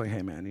somebody was like,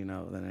 "Hey man,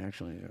 that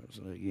actually it was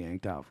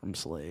yanked out from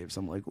slaves."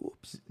 I'm like,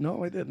 "Oops,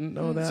 no, I didn't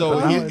know that." So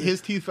But now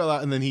his teeth fell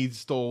out, and then he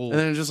stole. and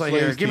then just like,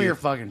 slaves' "Here, give me your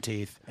teeth. fucking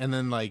teeth." And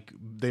then like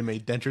they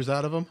made dentures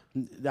out of them.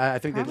 I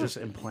think they just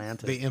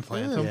implanted. They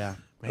implant them. Yeah,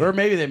 or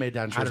maybe they made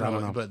dentures. I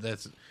don't know, but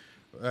that's.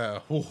 I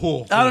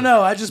don't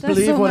know. I just That's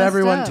believe so what messed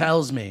everyone up.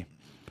 tells me.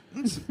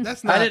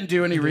 That's not. I didn't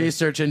do any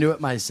research into it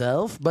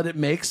myself, but it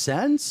makes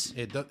sense.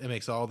 It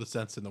makes all the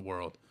sense in the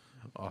world.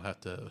 I'll have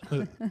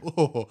to.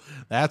 Oh,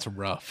 that's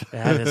rough.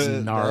 That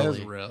is gnarly. That's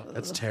rough.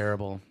 That's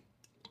terrible.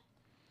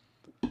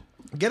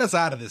 Get us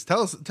out of this.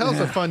 Tell us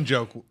a fun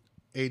joke,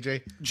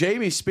 AJ.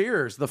 Jamie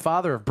Spears, the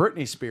father of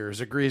Britney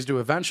Spears, agrees to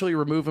eventually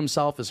remove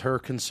himself as her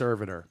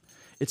conservator.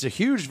 It's a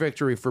huge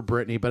victory for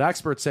Britney, but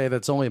experts say that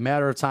it's only a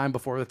matter of time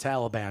before the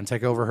Taliban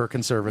take over her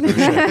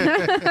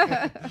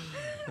conservatorship.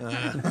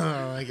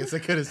 I guess I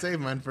could have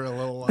saved mine for a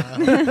little while.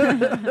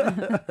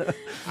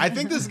 I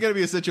think this is gonna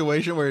be a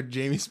situation where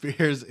Jamie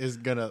Spears is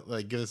gonna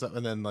like give us up,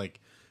 and then like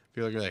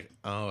feel like you're like,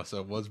 oh, so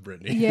it was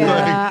Britney.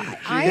 Yeah,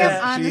 Like, I she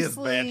am is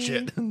bad honestly.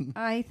 shit.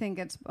 I think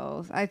it's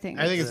both. I think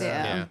I think it's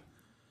yeah.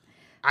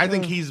 I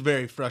think he's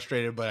very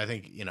frustrated, but I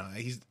think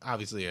he's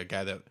obviously a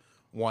guy that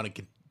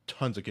wanted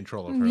tons of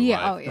control of her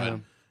Yeah, life. oh, yeah.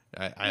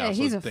 But I Yeah,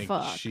 also he's a think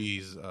fuck.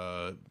 she's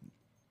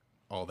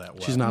all that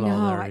well. She's not all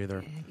No, there I-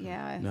 either.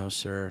 Yeah, No,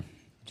 sir.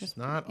 Just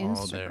not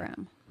all there.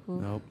 Instagram.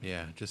 Ooh, Nope.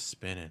 Yeah, just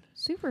spinning.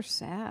 super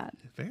sad.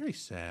 Very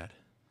sad.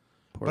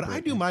 Poor But I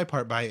do Britney. my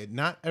part by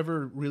not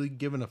ever really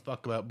giving a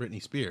fuck about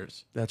Britney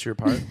Spears. That's your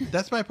part.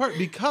 That's my part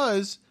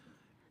because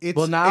it's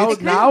Well, now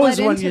it's- now led is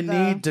when into you the-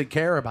 need to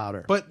care about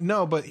her. But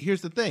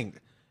here's the thing.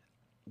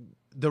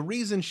 The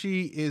reason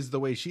she is the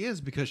way she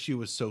is because she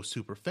was so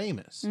super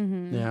famous.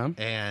 Yeah.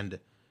 And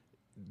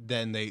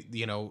then they,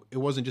 it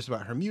wasn't just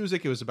about her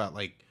music. It was about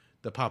like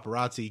the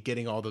paparazzi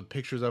getting all the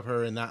pictures of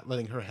her and not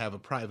letting her have a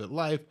private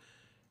life.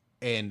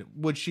 And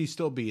would she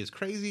still be as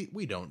crazy?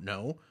 We don't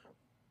know.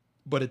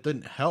 But it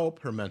didn't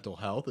help her mental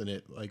health, and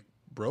it like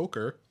broke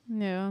her.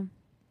 Yeah.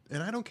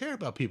 And I don't care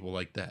about people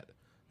like that.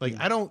 Like,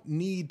 I don't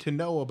need to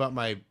know about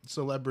my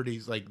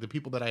celebrities, like the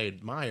people that I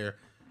admire.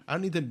 I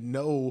don't need to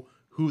know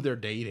who they're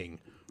dating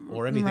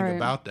or anything Right.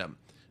 about them.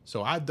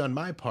 So I've done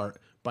my part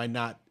by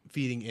not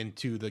feeding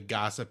into the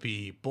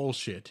gossipy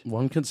bullshit.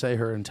 One could say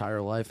her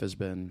entire life has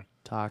been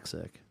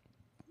toxic.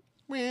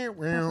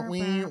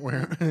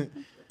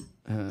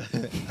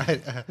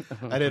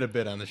 I did a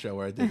bit on the show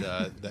where I did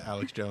the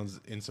Alex Jones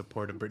in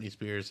support of Britney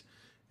Spears,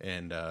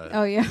 and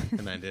Oh yeah.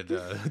 and I did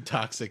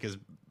Toxic as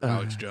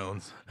Alex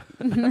Jones.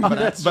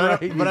 That's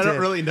But right. I you don't did.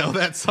 really know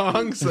that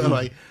song, so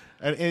like,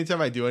 and anytime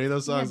I do any of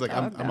those songs, Yeah, like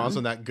I'm doggone.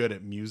 also not good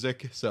at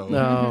music, so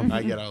No.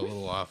 I get a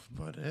little off.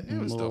 But it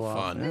was still little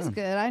off, fun. yeah. It's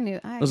good. I knew.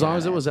 As long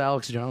as it was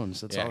Alex Jones,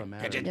 that's all Yeah. that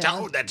matters. Get you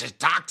told that it's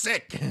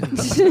toxic.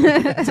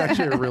 It's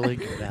actually a really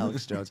good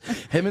Alex Jones.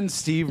 Him and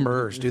Steve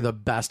Merge do the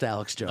best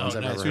Alex Jones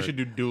I've nice. ever We heard. should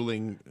do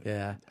dueling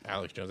Yeah.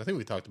 Alex Jones. I think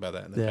we talked about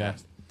that in the Yeah.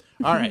 past.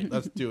 All right,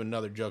 let's do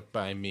another joke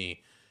by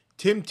me.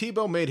 Tim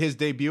Tebow made his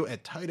debut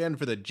at tight end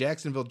for the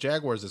Jacksonville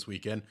Jaguars this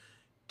weekend.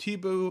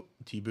 Tebow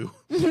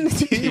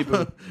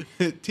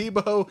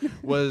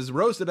was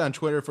roasted on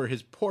Twitter for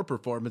his poor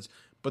performance,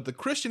 but the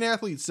Christian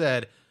athlete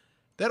said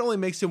that only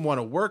makes him want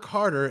to work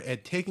harder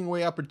at taking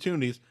away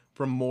opportunities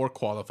from more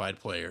qualified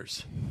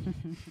players.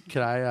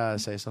 Could I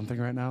say something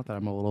right now that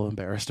I'm a little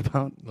embarrassed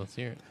about? Let's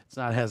hear it. It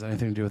has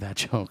anything to do with that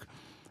joke.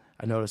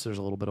 I noticed there's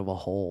a little bit of a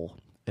hole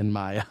in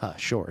my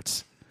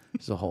shorts.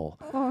 There's a hole.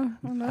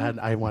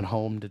 I went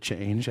home to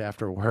change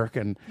after work,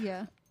 and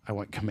Yeah. I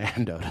went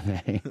commando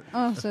today.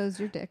 Oh, so is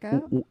your dick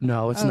out?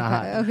 No, it's Okay,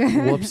 not. okay.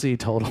 Whoopsie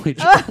totally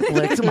just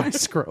licked my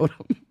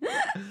scrotum.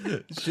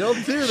 She'll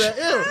do that.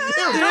 Ew,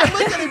 don't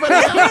lick anybody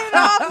else. Get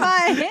off my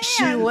hand.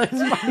 She licked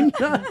my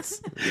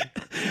nuts.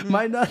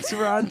 My nuts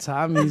were on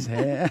Tommy's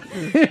hand.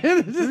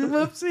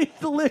 Whoopsie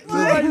licked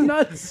my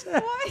nuts.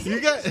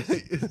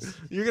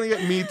 You're gonna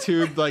get me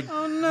too, like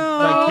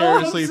no.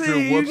 vicariously through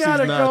Whoopsie, you Whoopsie's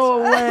gotta nuts. go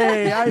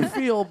away. I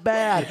feel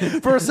bad.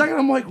 For a second,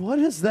 I'm like, what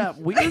is that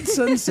weird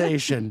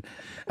sensation?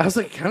 I was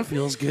like, it kind of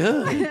feels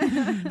good.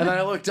 And then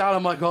I looked down,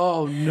 I'm like,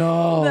 oh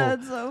no.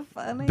 That's so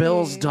funny.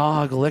 Bill's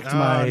dog licked Oh,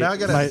 now I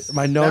gotta,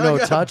 my now I no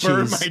gotta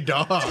burn touchies. my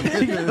dog.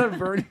 You gotta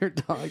burn your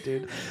dog,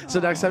 dude. So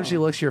next time she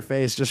licks your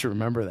face, just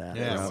remember that.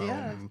 Yeah, bro.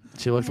 Yeah.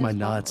 She licked my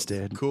nuts,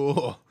 dude.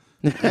 Cool.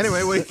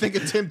 Anyway, what do you think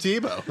of Tim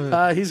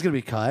Tebow? He's gonna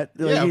be cut.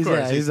 Like, Yeah, of he's,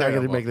 course. he's not gonna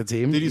terrible. make the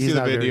team. Did you He's see the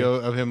not gonna- video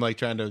of him like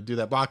trying to do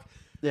that block?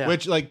 Yeah.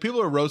 Which like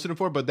people are roasting him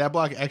for, but that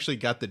block actually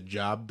got the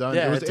job done.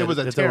 Yeah, it was a it did what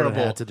it terrible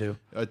had to do.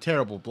 a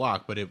terrible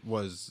block, but it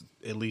was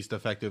at least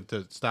effective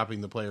to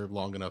stopping the player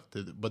long enough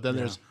to. But then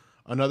there's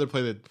another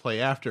play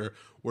after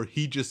where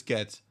he just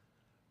gets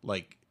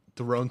like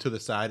thrown to the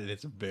side, and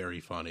it's very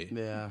funny.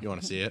 Yeah. You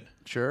want to see it?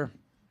 Sure.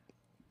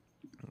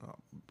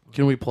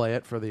 Can we play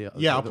it for the?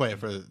 Yeah, I'll play it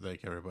for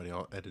like everybody.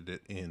 I'll edit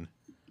it in.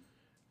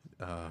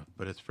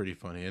 But it's pretty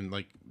funny, and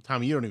like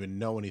Tommy, you don't even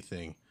know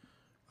anything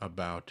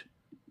about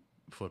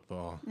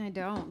football, I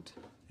don't.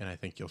 and I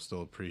think you'll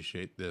still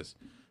appreciate this.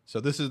 So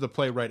this is the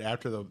play right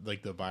after the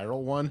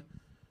viral one,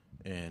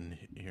 and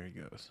here he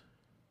goes.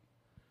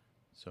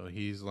 So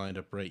he's lined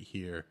up right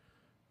here.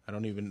 I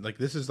don't even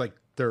this is like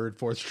third,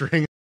 fourth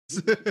string.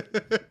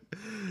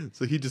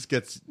 So he just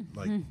gets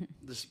thrown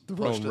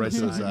right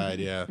to the side.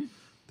 Yeah,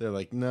 they're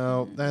like,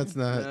 no, that's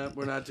not. Yeah,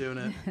 we're not doing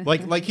it.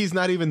 Like he's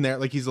not even there.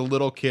 Like he's a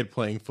little kid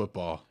playing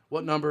football.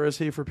 What number is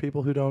he for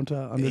people who don't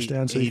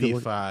understand?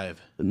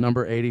 85.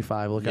 Number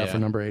 85. Look out for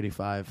number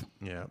 85.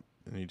 Yeah,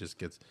 and he just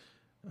gets.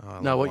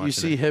 Now, what you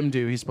see him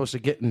do, he's supposed to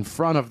get in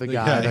front of the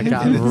guy that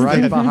got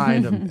right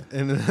behind him.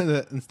 And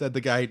instead,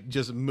 the guy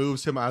just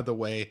moves him out of the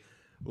way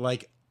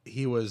like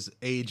he was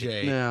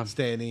AJ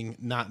standing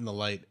not in the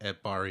light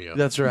at Barrio.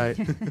 That's right.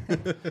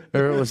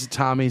 Or it was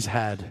Tommy's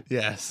head.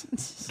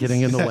 Yes.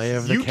 Getting in the way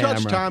of the camera. You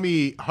touched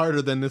Tommy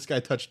harder than this guy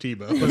touched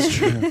Tebow. That's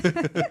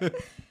true.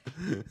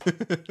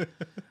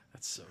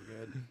 That's so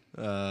good.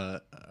 All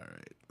right.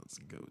 Let's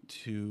go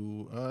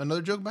to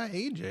another joke by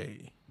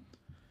AJ.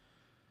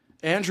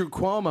 Andrew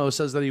Cuomo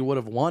says that he would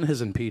have won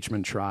his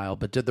impeachment trial,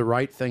 but did the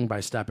right thing by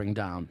stepping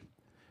down.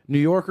 New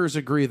Yorkers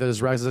agree that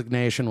his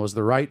resignation was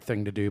the right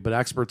thing to do, but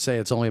experts say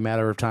it's only a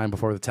matter of time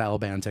before the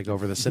Taliban take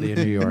over the city of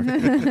New York.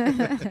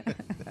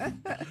 I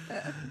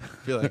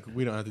feel like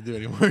we don't have to do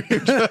any more. We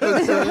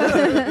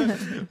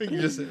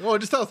can just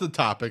just tell us the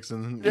topics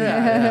and we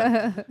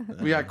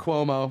got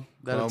Cuomo,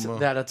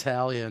 that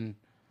Italian.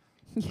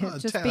 Yeah,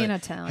 just being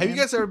Italian. Have you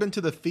guys ever been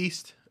to the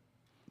feast?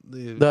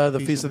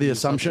 The Feast of the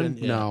Assumption?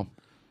 Yeah. No.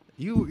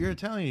 You're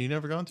Italian. You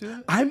never gone to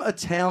it? I'm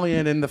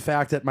Italian in the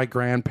fact that my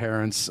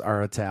grandparents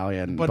are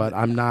Italian, but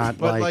I'm not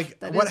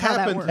what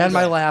happened? And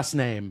my last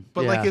name.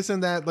 But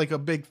isn't that like a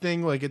big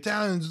thing? Like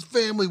Italians,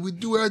 family, we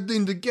do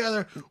everything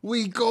together.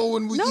 We go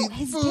and we eat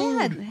his food.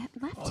 dad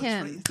left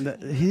him.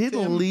 He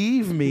didn't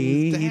leave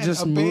me. He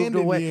just moved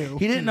away. You.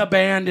 He didn't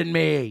abandon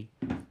me.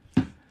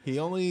 He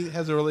only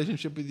has a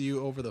relationship with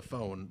you over the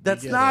phone.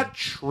 That's not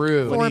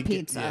true. For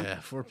pizza. Yeah,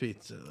 for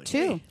pizza. Like, 2.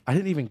 hey. I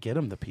didn't even get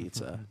him the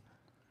pizza.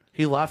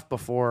 He left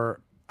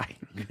before I.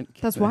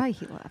 That's why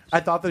he left.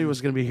 I thought that he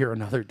was going to be here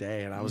another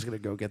day, and I was going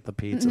to go get the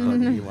pizza, but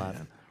he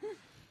left.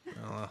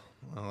 Well,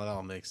 it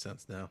all makes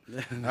sense now.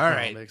 All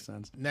right, makes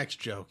sense. Next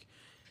joke.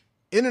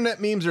 Internet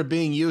memes are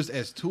being used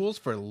as tools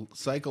for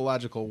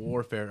psychological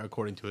warfare,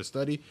 according to a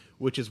study,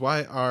 which is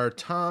why our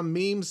Tom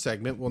Memes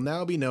segment will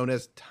now be known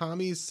as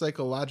Tommy's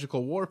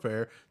Psychological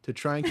Warfare to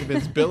try and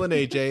convince Bill and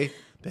AJ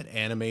that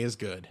anime is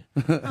good.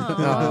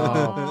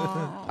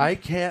 I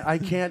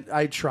can't.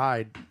 I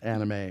tried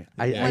anime.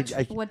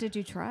 What did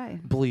you try?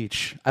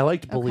 Bleach. I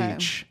liked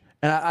Bleach.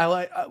 And I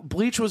like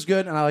Bleach was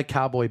good, and I like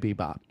Cowboy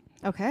Bebop.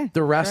 Okay.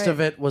 The rest of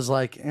it was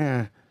like,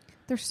 eh.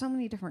 There's so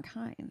many different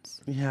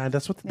kinds. Yeah,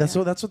 that's what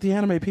the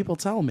anime people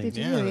tell me.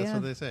 That's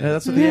what they say. Yeah,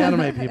 that's what the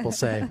anime people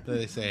say.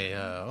 They say,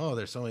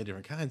 there's so many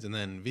different kinds, and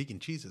then vegan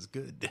cheese is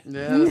good.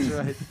 Yeah, that's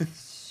right.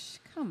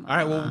 Come on. All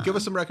right, well, give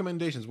us some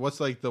recommendations.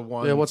 What's like the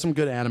one? Yeah, what's some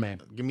good anime?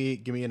 Give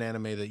me an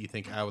anime that you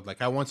think I would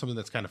like. I want something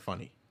that's kind of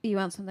funny. You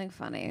want something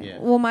funny? Yeah.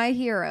 Well, My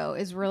Hero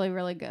is really,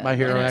 really good. My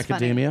Hero and it's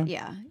Academia? funny.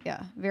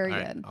 Yeah, very All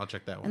right, good. I'll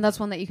check that one. And that's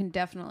one that you can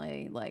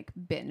definitely like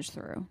binge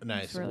through.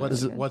 Nice. It's really, What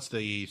is really it? good. What's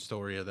the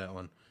story of that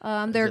one?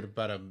 Is they're it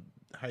about a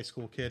high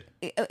school kid?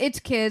 It's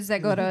kids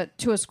that go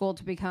to a school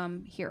to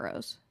become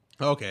heroes.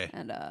 Okay.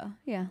 And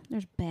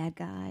there's bad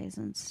guys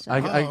and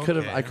stuff. I could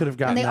have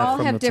gotten and they that all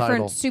from have the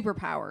different title.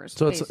 superpowers.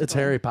 So it's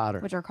basically, Harry Potter,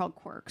 which are called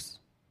quirks.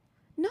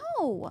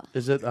 No.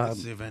 Is it?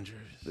 It's the Avengers.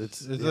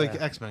 It's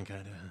like X-Men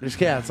kind of.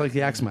 Yeah, it's like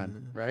the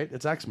X-Men, right?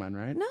 It's X-Men,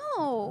 right?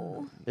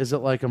 No. Is it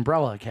like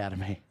Umbrella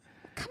Academy?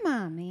 Come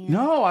on, man.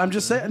 No, I'm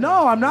just saying.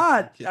 No, I'm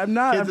not. I'm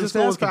not. Kids I'm just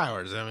school with asking.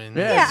 powers. I mean,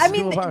 Yeah, I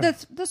mean, School of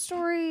Powers. the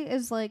story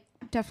is like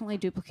definitely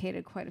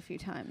duplicated quite a few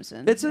times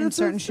in It's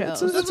certain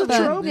shows. It's a But-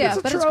 trope. Yeah, it's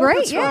a but trope. it's great.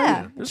 It's fine.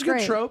 Yeah, There's it's good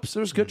great. tropes.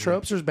 There's good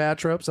tropes. There's bad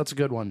tropes. That's a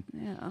good one.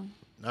 Yeah.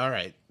 All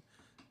right.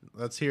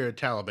 Let's hear a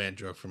Taliban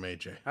joke from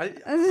AJ. How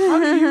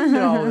do you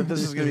know that this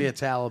is going to be a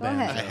Taliban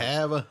ahead. I joke?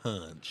 have a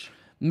hunch.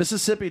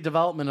 Mississippi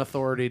Development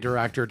Authority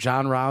Director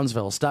John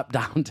Rounsville stepped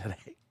down today.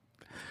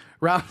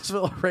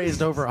 Rounsville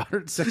raised over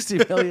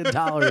 $160 million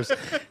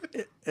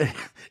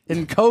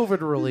in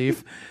COVID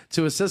relief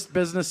to assist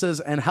businesses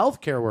and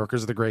healthcare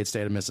workers of the great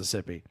state of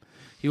Mississippi.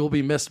 He will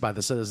be missed by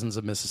the citizens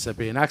of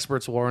Mississippi, and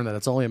experts warn that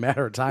it's only a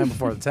matter of time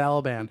before the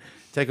Taliban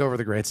take over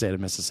the great state of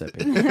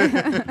Mississippi.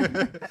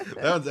 That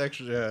one's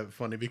extra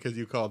funny because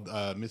you called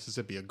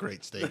Mississippi a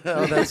great state.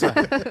 Oh, that's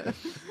right.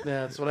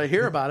 That's what I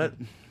hear about it.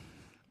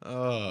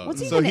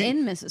 What's even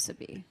in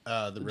Mississippi?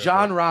 The river.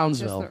 John Just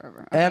Rounsville the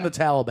river. and the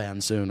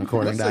Taliban soon,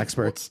 according to like-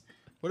 experts.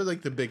 What are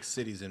like the big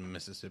cities in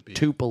Mississippi?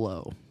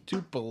 Tupelo.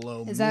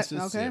 Tupelo, Is that-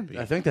 Mississippi.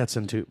 I think that's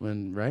in Tupelo,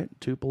 right?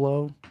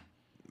 Tupelo.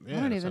 Yeah,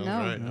 I don't even sounds know.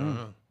 Right. I don't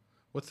know.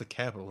 What's the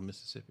capital of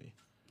Mississippi?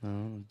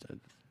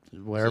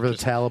 Wherever Is it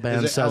the Taliban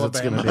is it says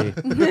it's going Alabama?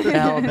 to be.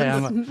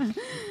 Alabama.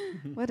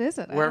 What is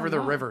it? I Wherever don't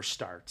the know. river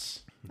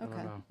starts.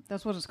 Okay,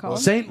 that's what it's called.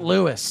 St.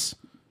 Louis.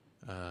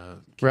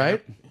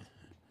 Right?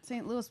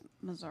 St. Louis,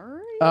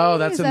 Missouri. Oh,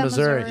 that's Is in that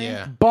Missouri.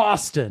 Yeah.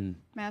 Boston.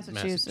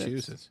 Massachusetts.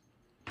 Massachusetts.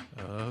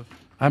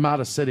 I'm out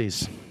of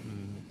cities.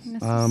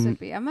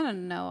 Mississippi. I'm gonna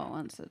know it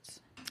once it's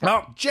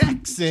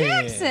Jackson.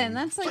 Jackson.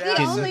 That's like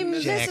the only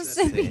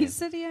Mississippi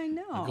city I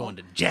know. We're going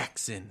to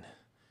Jackson.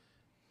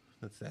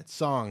 That's that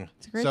song.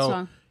 It's a great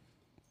song.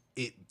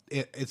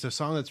 It's a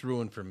song that's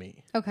ruined for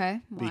me. Okay.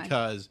 Why?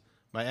 Because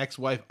my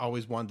ex-wife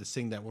always wanted to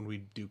sing that when we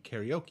do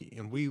karaoke,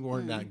 and we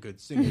weren't not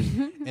good singers,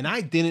 and I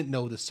didn't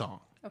know the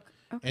song. Okay.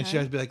 And she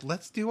would be like,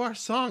 "Let's do our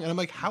song," and I'm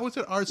like, "How is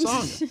it our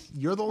song?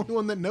 You're the only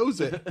one that knows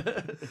it.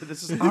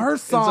 This is our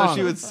song." And so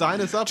she would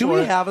sign us up. Do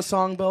we have a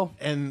song, Bill?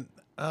 And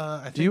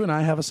do you and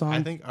I have a song?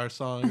 I think our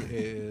song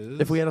is.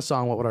 If we had a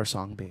song, what would our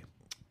song be?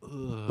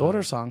 What would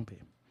our song be?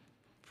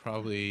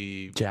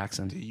 Probably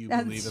Jackson. Do You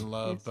Believe in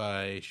Love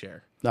by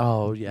Cher.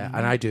 Oh yeah,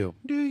 and I do.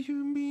 Do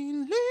you believe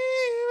in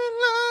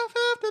love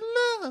after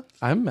love?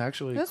 I'm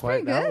actually That's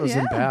quite. pretty good, That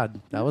wasn't yeah.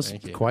 bad. That was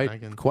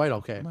quite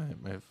okay.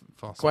 My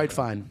falsetto. Quite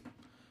fine.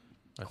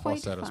 My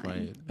falsetto's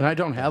fine. And I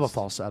don't have a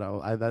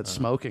falsetto. That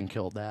smoking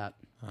killed that.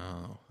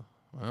 Oh,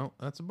 well,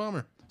 that's a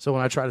bummer. So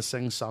when I try to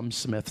sing some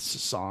Smiths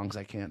songs,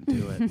 I can't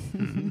do it.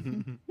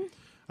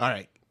 All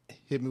right,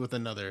 hit me with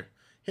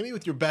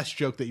your best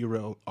joke that you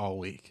wrote all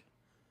week.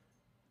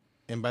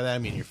 And by that I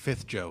mean your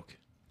fifth joke.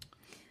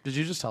 Did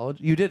you just tell it?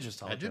 You did just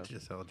tell it. I did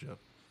just tell a joke.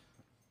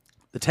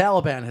 The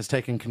Taliban has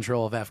taken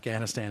control of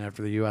Afghanistan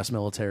after the U.S.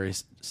 military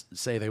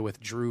say they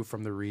withdrew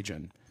from the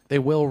region. They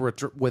will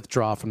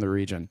withdraw from the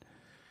region.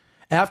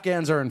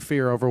 Afghans are in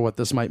fear over what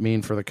this might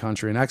mean for the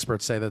country, and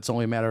experts say that it's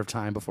only a matter of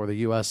time before the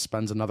U.S.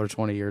 spends another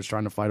 20 years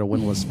trying to fight a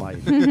winless fight.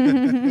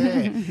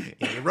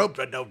 You rope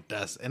a note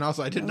dust. And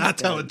also, I did not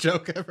tell a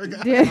joke. I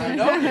forgot. I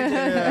know you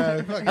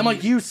did. I'm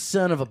like, you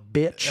son of a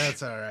bitch.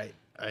 That's all right.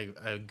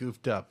 I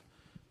goofed up.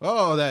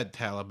 Oh, that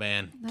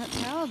Taliban.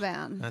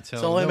 That's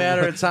It's only a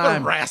matter of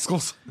time.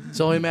 Rascals.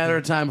 It's only a matter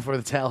of time before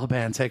the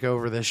Taliban take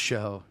over this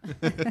show.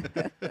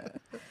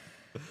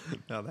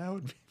 Now that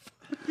would be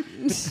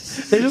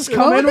They just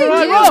come in and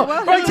run.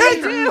 Oh, right,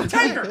 take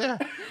her. Yeah.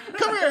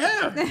 Come here,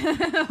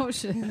 have. Oh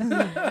shit!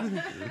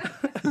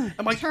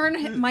 I'm like,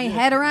 turn my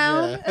head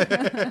around.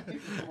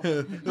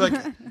 Like,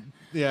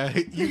 yeah,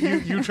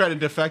 you try to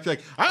defect.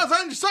 Like, I was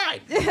on your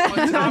side.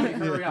 Like, Tommy,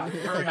 hurry up.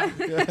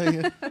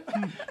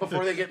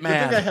 Before they get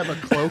mad. I think I have a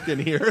cloak in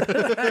here.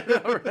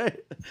 Right.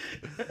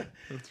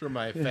 That's for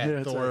my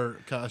fat Thor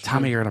costume.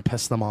 Tommy, you're gonna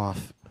piss them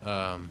off.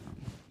 I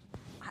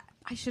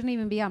shouldn't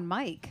even be on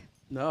mic.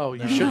 No,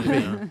 you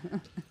shouldn't be.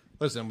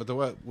 Listen, but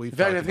what we in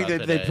fact, I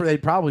think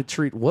they'd probably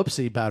treat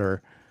Whoopsie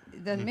better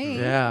than me.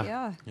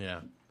 Yeah.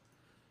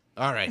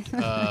 All right.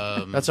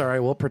 That's all right.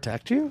 We'll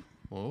protect you.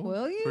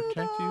 Will you?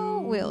 Protect you?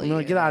 Will you?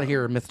 No, get out of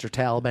here, Mr.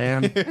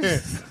 Taliban.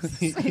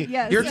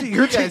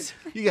 Yes.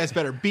 You guys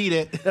better beat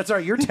it. That's all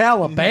right. You're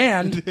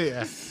Taliban.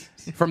 Yeah.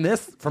 From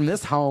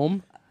this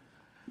home,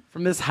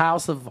 from this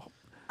house of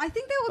I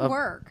think that would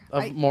work.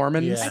 Of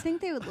Mormons. Yeah. I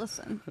think they would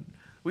listen.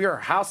 We are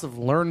a house of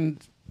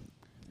learned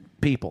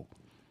people.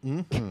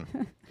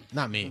 Mm-hmm.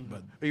 Not me,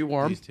 but are you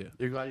warm? These two.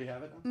 You're glad you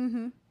have it?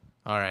 Mm-hmm.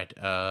 All right.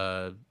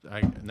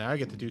 Now I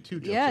get to do two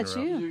jokes Yeah, in a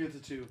row. you. You get the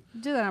two.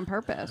 Do that on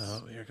purpose.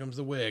 Oh, here comes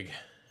the wig.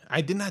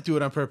 I did not do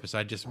it on purpose.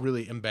 I just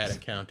really am bad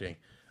at counting.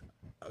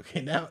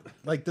 Okay, now,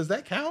 like, does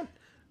that count?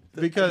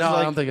 Because No, I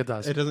like, don't think it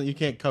does. It doesn't. You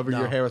can't cover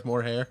your hair with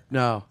more hair.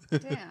 No.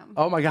 Damn.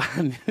 Oh my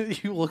God,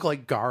 you look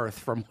like Garth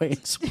from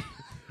Wayne's.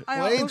 I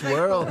don't Wayne's look like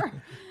World. Thor.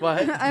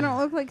 What? I don't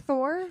look like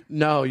Thor.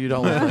 No, you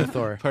don't look like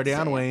Thor. Party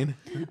on, Wayne.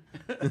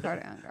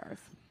 Party on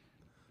Garth.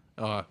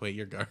 Oh, wait,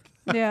 you're Garth.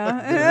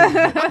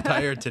 Yeah. I'm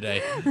tired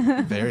today.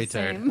 Very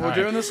tired. Same. We're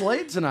doing this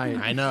late tonight.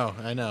 I know.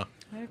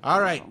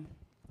 All right.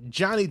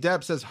 Johnny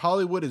Depp says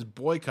Hollywood is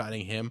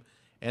boycotting him.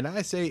 And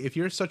I say, if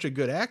you're such a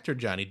good actor,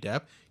 Johnny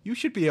Depp, you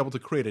should be able to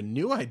create a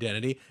new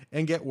identity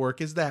and get work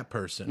as that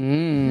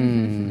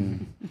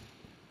person.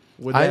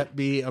 Would that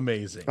be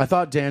amazing? I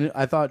thought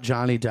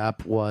Johnny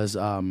Depp was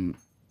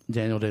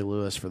Daniel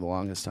Day-Lewis for the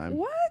longest time.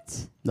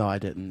 What? No, I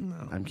didn't.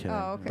 No. I'm kidding.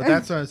 Oh, okay. But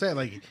that's what I'm saying.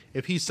 Like,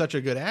 if he's such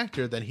a good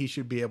actor, then he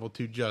should be able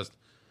to just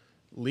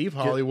leave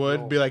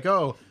Hollywood, be like,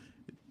 oh,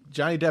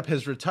 Johnny Depp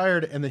has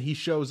retired, and then he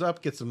shows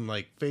up, gets some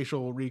like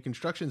facial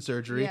reconstruction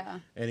surgery,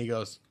 and he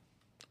goes,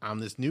 I'm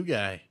this new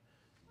guy.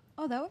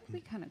 Oh, that would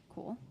be kind of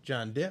cool.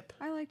 John Depp.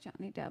 I like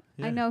Johnny Depp.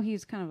 Yeah. I know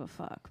he's kind of a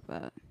fuck,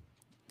 but...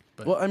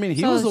 Well, I mean,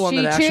 he So was the one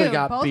she that actually too.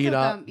 got Both beat of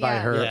up them, by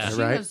yeah. her, Yeah.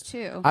 She right? was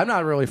too. I'm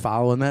not really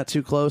following that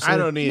too closely. I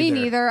don't either. Me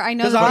neither. I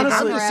know 'Cause that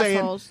honestly, they're just saying,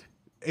 assholes.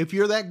 if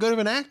you're that good of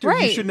an actor, you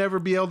Right. should never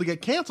be able to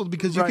get canceled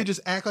because you Right. could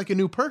just act like a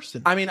new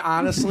person. I mean,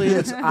 honestly,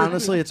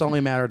 it's only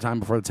a matter of time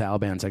before the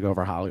Taliban take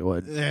over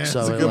Hollywood. Yeah,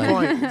 so that's a good like,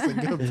 point. It's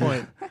a good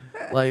point.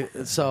 Like,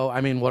 so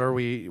I mean, what are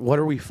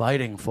we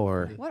fighting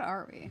for? What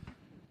are we?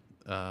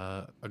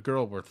 A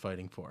girl worth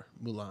fighting for,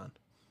 Mulan.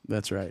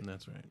 That's right.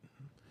 That's right.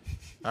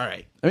 All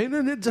right. I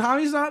mean,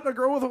 Tommy's not a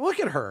girl with a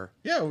look at her.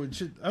 Yeah,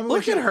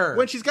 Look at her.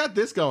 When she's got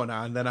this going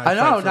on, then I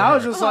know. Now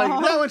it's just like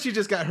now when she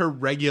just got her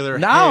regular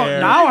now.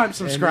 hair. Now I'm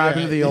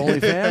subscribing to the Yeah,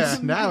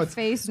 OnlyFans. now it's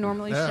Face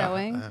normally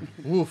showing.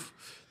 Woof.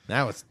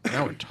 Now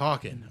we're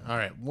talking. All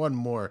right, one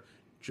more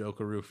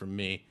jokeroo from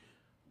me.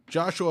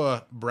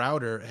 Joshua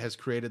Browder has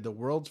created the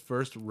world's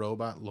first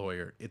robot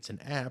lawyer. It's an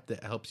app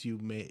that helps you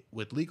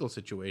with legal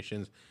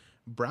situations.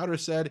 Browder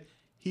said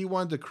he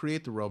wanted to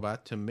create the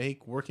robot to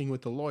make working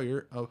with the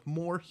lawyer a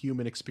more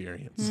human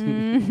experience.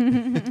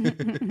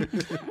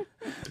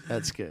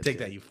 That's good. Take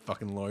that, you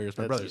fucking lawyers.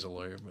 My brother's a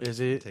lawyer. Is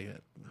he? Take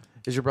that.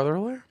 Is your brother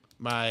a lawyer?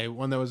 My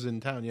one that was in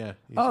town, yeah.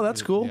 Oh,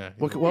 that's cool. Yeah,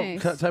 What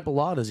Nice. type of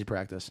law does he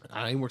practice?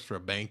 he works for a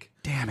bank.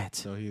 Damn it.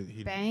 So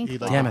he Bank he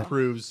law. Damn it.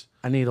 approves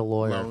I need a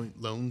lawyer.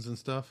 loans and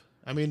stuff.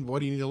 I mean, what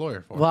do you need a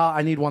lawyer for? Well,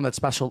 I need one that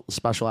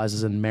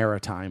specializes in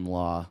maritime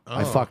law.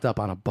 I fucked up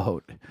on a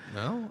boat.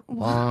 No?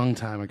 Long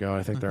time ago.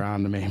 I think they're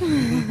on to me.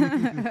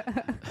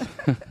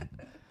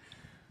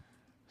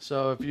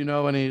 So if you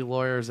know any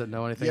lawyers that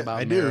know anything about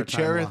I do. maritime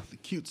Cherith law.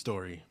 Cute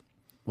Story.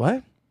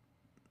 What?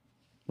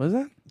 What is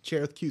that?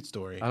 Cherith Cute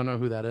Story. I don't know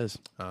who that is.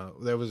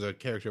 There was a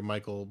character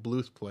Michael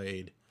Bluth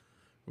played,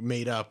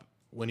 made up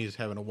when he was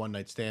having a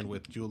one-night stand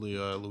with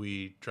Julia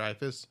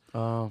Louis-Dreyfus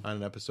on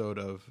an episode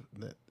of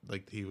that.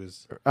 Like he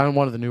was On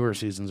one of the newer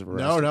seasons of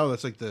Arrested. no,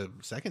 that's like the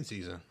second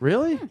season.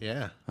 Really?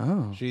 Yeah.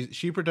 Oh.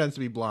 She pretends to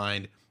be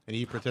blind, and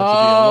he pretends to be a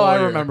lawyer.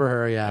 I remember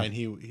her. Yeah. And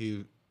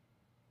he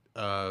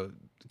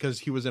because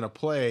he was in a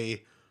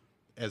play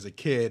as a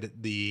kid,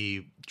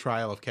 The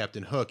Trial of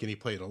Captain Hook, and he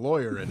played a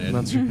lawyer in it.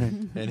 That's right.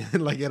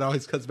 And like it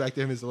always cuts back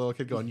to him as a little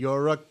kid going,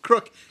 "You're a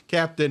crook,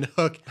 Captain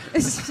Hook.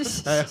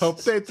 I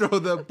hope they throw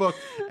the book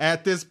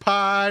at this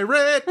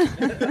pirate."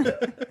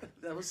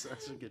 That was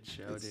such a good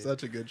show, dude.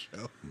 Such a good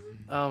show.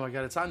 Oh my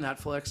god, it's on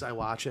Netflix. I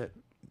watch it.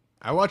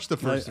 I watched the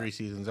first 3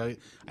 seasons. I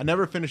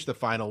never finished the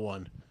final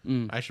one.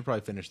 I should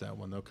probably finish that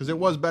one though, because it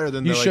was better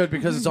than You the, should,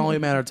 because it's only a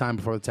matter of time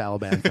before the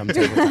Taliban comes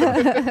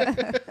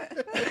over.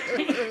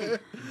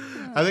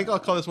 I think I'll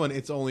call this one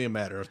 "It's Only a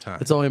Matter of Time."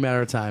 It's only a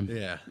matter of time.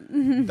 Yeah.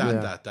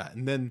 Dot.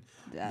 And then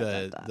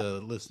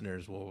the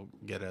listeners will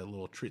get a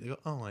little treat. They go,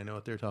 "Oh, I know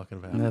what they're talking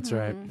about." That's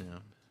right. Yeah.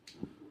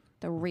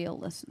 The real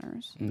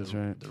listeners. That's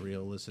right. The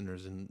real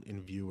listeners and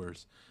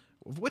viewers,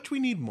 of which we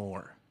need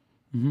more.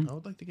 Mm-hmm. I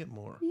would like to get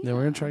more. Yeah,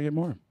 we're gonna try to get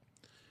more.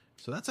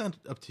 So that's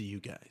up to you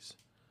guys.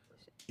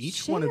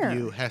 Each one of Sure.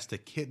 you has to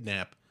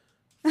kidnap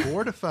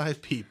 4 to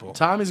 5 people.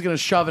 Tommy's gonna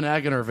shove an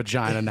egg in her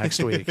vagina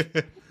next week.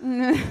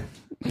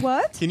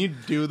 What? Can you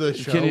do the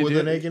show Can you with do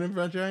an it? egg in a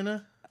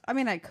vagina? I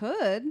mean, I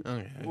could.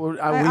 Okay. Well,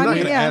 I'm not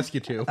going to yeah. ask you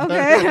to.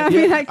 Okay. I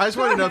mean, I just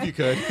want to know if you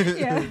could.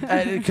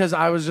 because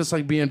I was just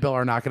like, me and Bill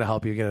are not gonna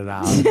help you get it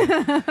out.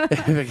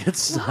 If it gets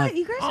stuck. What?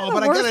 You guys are Oh, the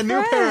but I got worst a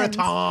new pair of friends.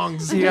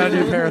 tongs. You got a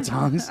new pair of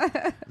tongs.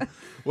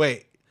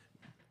 Wait,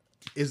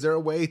 is there a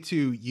way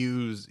to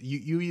use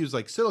you use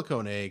like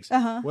silicone eggs?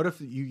 What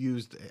if you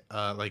used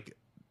like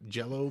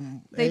Jello?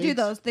 They do eggs?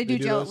 those. They do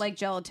those? like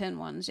gelatin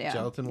ones. Yeah.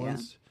 gelatin Yeah.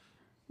 ones.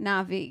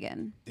 Not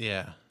vegan.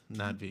 Yeah,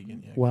 not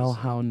vegan. Yeah, Well,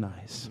 how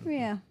nice.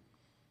 Yeah.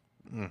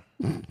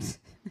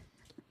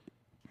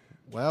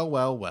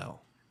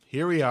 Well.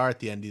 Here we are at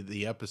the end of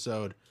the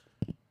episode.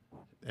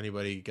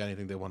 Anybody got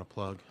anything they want to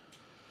plug?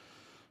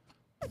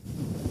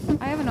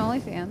 I have an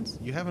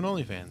OnlyFans. You have an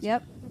OnlyFans.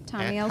 Yep.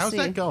 Tommy LC. How's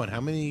that going?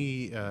 How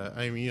many?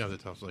 I mean, you have to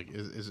tell us. Like,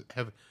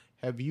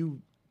 have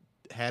you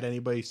had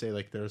anybody say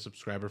like they're a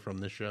subscriber from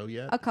this show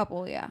yet? A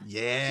couple, yeah.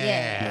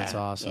 Yeah, That's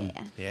awesome.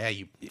 Yeah,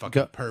 you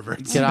fucking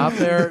perverts. Get out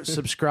there,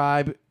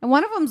 subscribe. And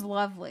one of them's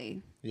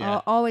lovely.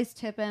 Yeah. Always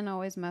tipping,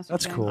 always mess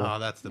with That's him. cool. Oh,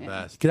 that's the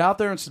best. Get out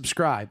there and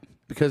subscribe,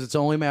 because it's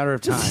only a matter of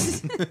time.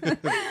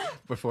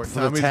 Before the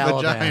Tommy's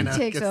Taliban vagina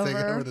takes gets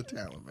taken over. over the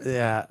Taliban.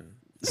 Yeah.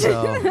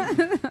 So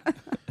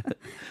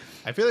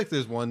I feel like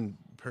there's one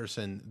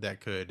person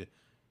that could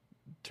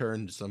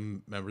turn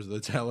some members of the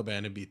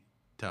Taliban and be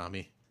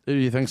Tommy. do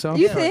you think so?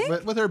 You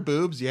think? With her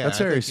boobs, yeah. That's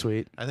I very think-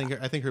 sweet. I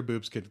think her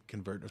boobs could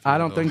convert. A few I of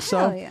don't those. think so.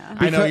 Hell yeah.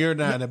 I know you're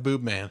not a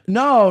boob man.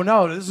 No,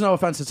 this is no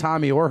offense to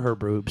Tommy or her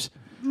boobs.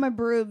 My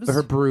boobs.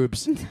 Her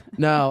boobs.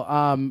 No,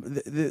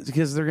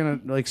 because they're gonna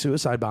like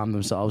suicide bomb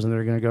themselves, and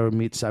they're gonna go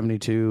meet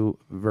 72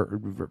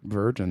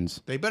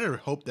 virgins. They better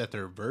hope that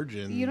they're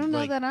virgin. You don't know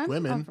like that I'm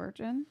women. a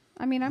virgin.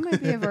 I mean, I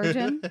might be a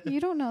virgin. You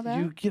don't know that.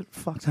 You get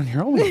fucked on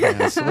your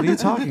OnlyFans. What are you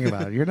talking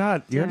about? You're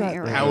not. You're Right, not.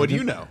 you're right. How would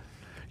you know?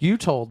 You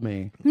told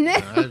me.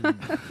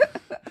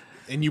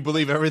 And you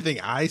believe everything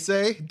I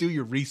say? Do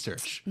your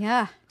research.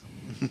 Yeah.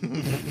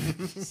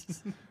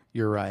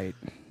 You're right.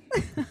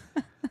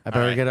 I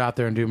better right. get out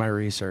there and do my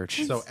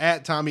research. So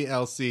at Tommy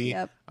LC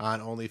Yep. on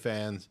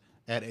OnlyFans,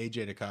 at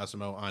AJ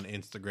DeCosimo on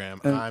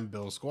Instagram. I'm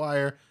Bill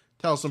Squire.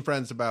 Tell some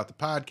friends about the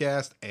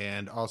podcast,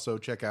 and also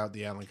check out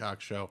the Alan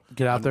Cox Show.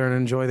 Get out there and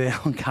enjoy the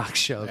Alan Cox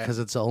Show, because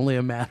it's only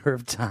a matter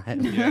of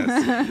time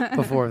Yes.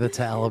 before the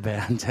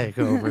Taliban take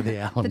over the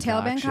Alan The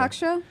Taliban Cox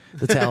Show?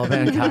 The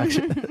Taliban Cox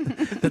Show.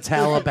 The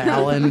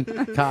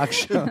Taliban Cox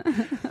Show.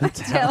 The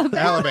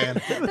Taliban.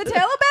 The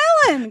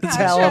Taliban Cox Show.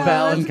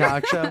 Taliban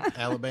Cox Show.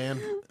 Alaban.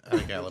 I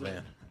like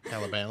Alaban.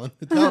 Taliban.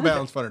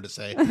 Taliban's funner to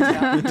say.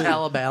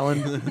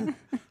 Taliban.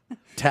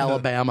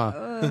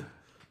 Talabama.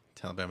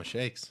 Talabama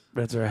Shakes.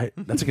 That's right.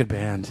 That's a good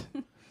band.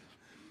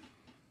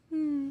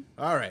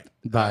 All right.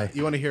 Bye.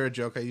 You want to hear a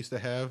joke I used to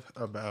have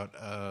about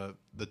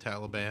the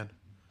Taliban?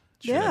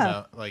 Shit Yeah.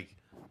 About, like,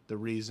 the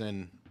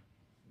reason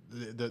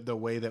the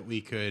way that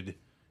we could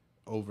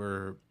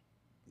overtake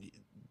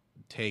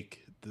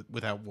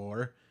without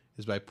war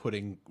is by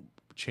putting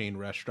chain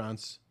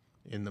restaurants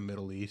in the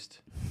Middle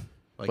East.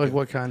 Like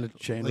what kind of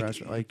chain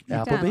restaurant? Like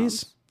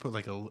Applebee's? Put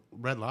like a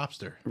Red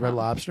Lobster. Red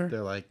Lobster?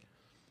 They're like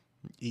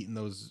eating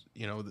those,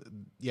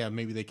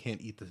 maybe they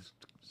can't eat the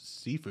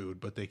seafood,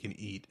 but they can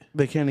eat.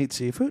 They can't eat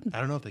seafood? I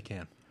don't know if they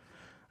can.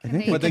 I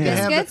think But they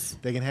can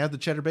They have the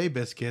Cheddar Bay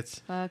biscuits.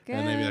 Fuck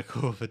And they'd be it.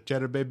 like, oh, if a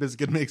Cheddar Bay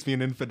biscuit makes me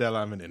an infidel,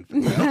 I'm an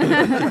infidel.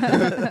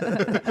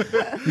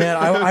 Man,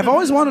 I've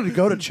always wanted to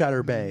go to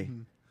Cheddar Bay.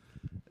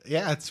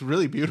 Yeah, it's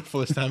really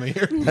beautiful this time of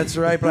year. That's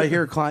right, but I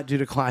hear due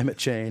to climate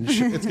change,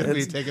 It's going to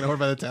be taken over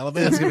by the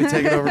Taliban. it's going to be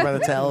taken over by the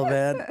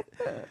Taliban.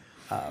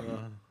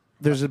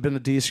 There's been a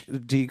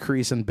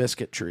decrease in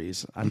biscuit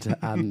trees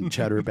on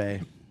Cheddar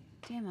Bay.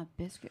 Damn, a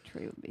biscuit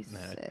tree would be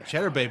sick.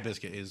 Cheddar Bay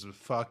biscuit is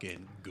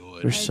fucking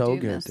good. They're so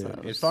do good, miss dude.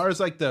 those. As far as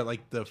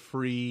the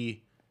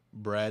free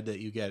bread that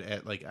you get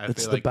at I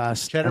It's feel the like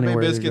best Cheddar Bay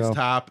anywhere you biscuits go.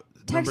 top.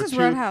 Texas Number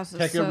 2, Roadhouse is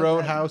Texas so good.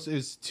 Roadhouse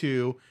is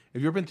 2.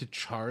 Have you ever been to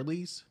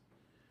Charlie's?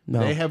 No.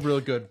 They have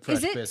real good fresh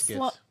Is it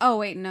biscuits. Oh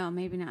wait, no,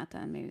 maybe not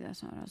then. Maybe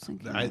that's not what I was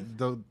thinking.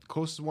 The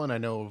closest one I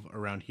know of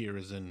around here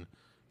is in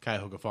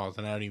Cuyahoga Falls,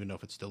 and I don't even know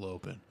if it's still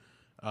open.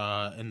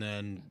 And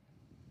then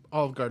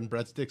Olive Garden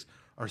breadsticks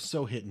are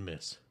so hit and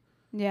miss.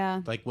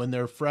 Yeah. Like when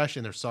they're fresh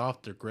and they're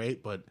soft, they're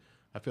great, but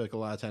I feel like a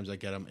lot of times I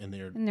get them and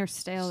they're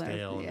stale.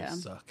 and Yeah. they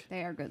suck.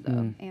 They are good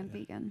though, and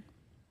vegan.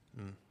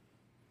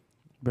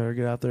 Better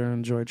get out there and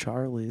enjoy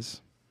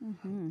Charlie's.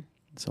 Mm-hmm.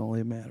 It's only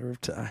a matter of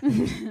time.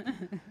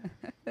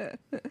 For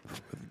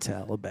the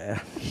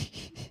Taliban.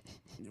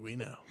 We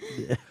know.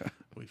 Yeah.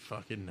 We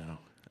fucking know.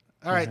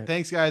 All right.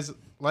 Thanks, guys.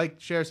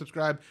 Like, share,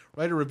 subscribe.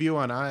 Write a review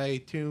on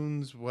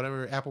iTunes,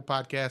 whatever, Apple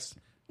Podcasts.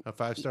 A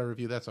 5-star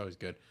review. That's always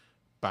good.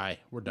 Bye.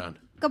 We're done.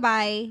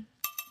 Goodbye.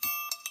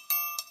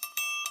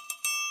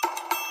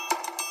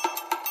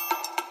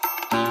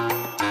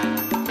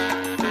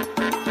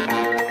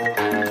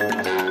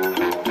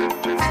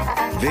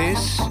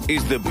 This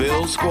is the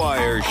Bill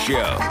Squire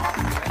Show.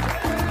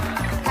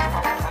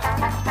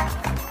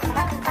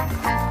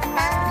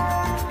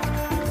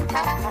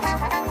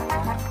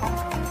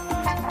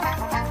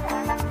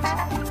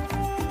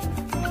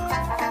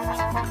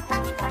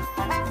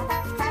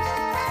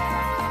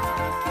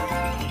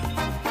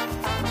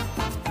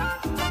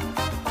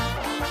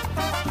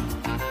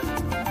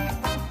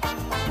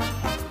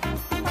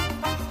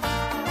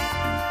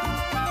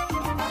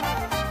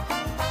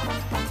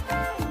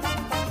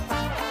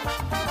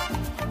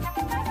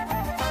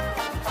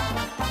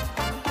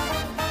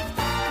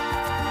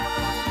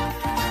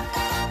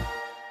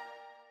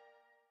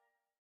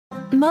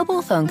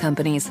 Mobile phone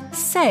companies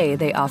say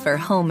they offer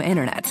home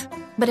internet.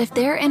 But if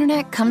their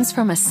internet comes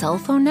from a cell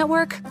phone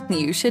network,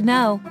 you should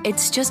know.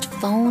 It's just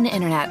phone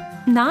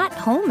internet, not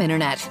home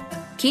internet.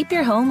 Keep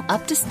your home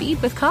up to speed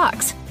with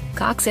Cox.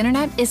 Cox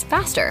internet is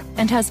faster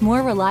and has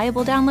more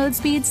reliable download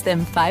speeds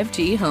than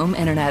 5G home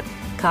internet.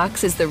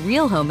 Cox is the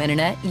real home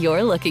internet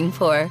you're looking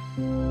for.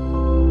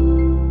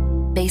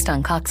 Based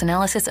on Cox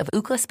analysis of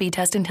Ookla speed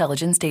test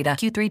intelligence data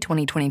Q3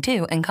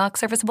 2022 and Cox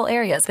serviceable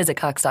areas, visit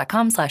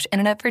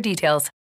cox.com/internet for details.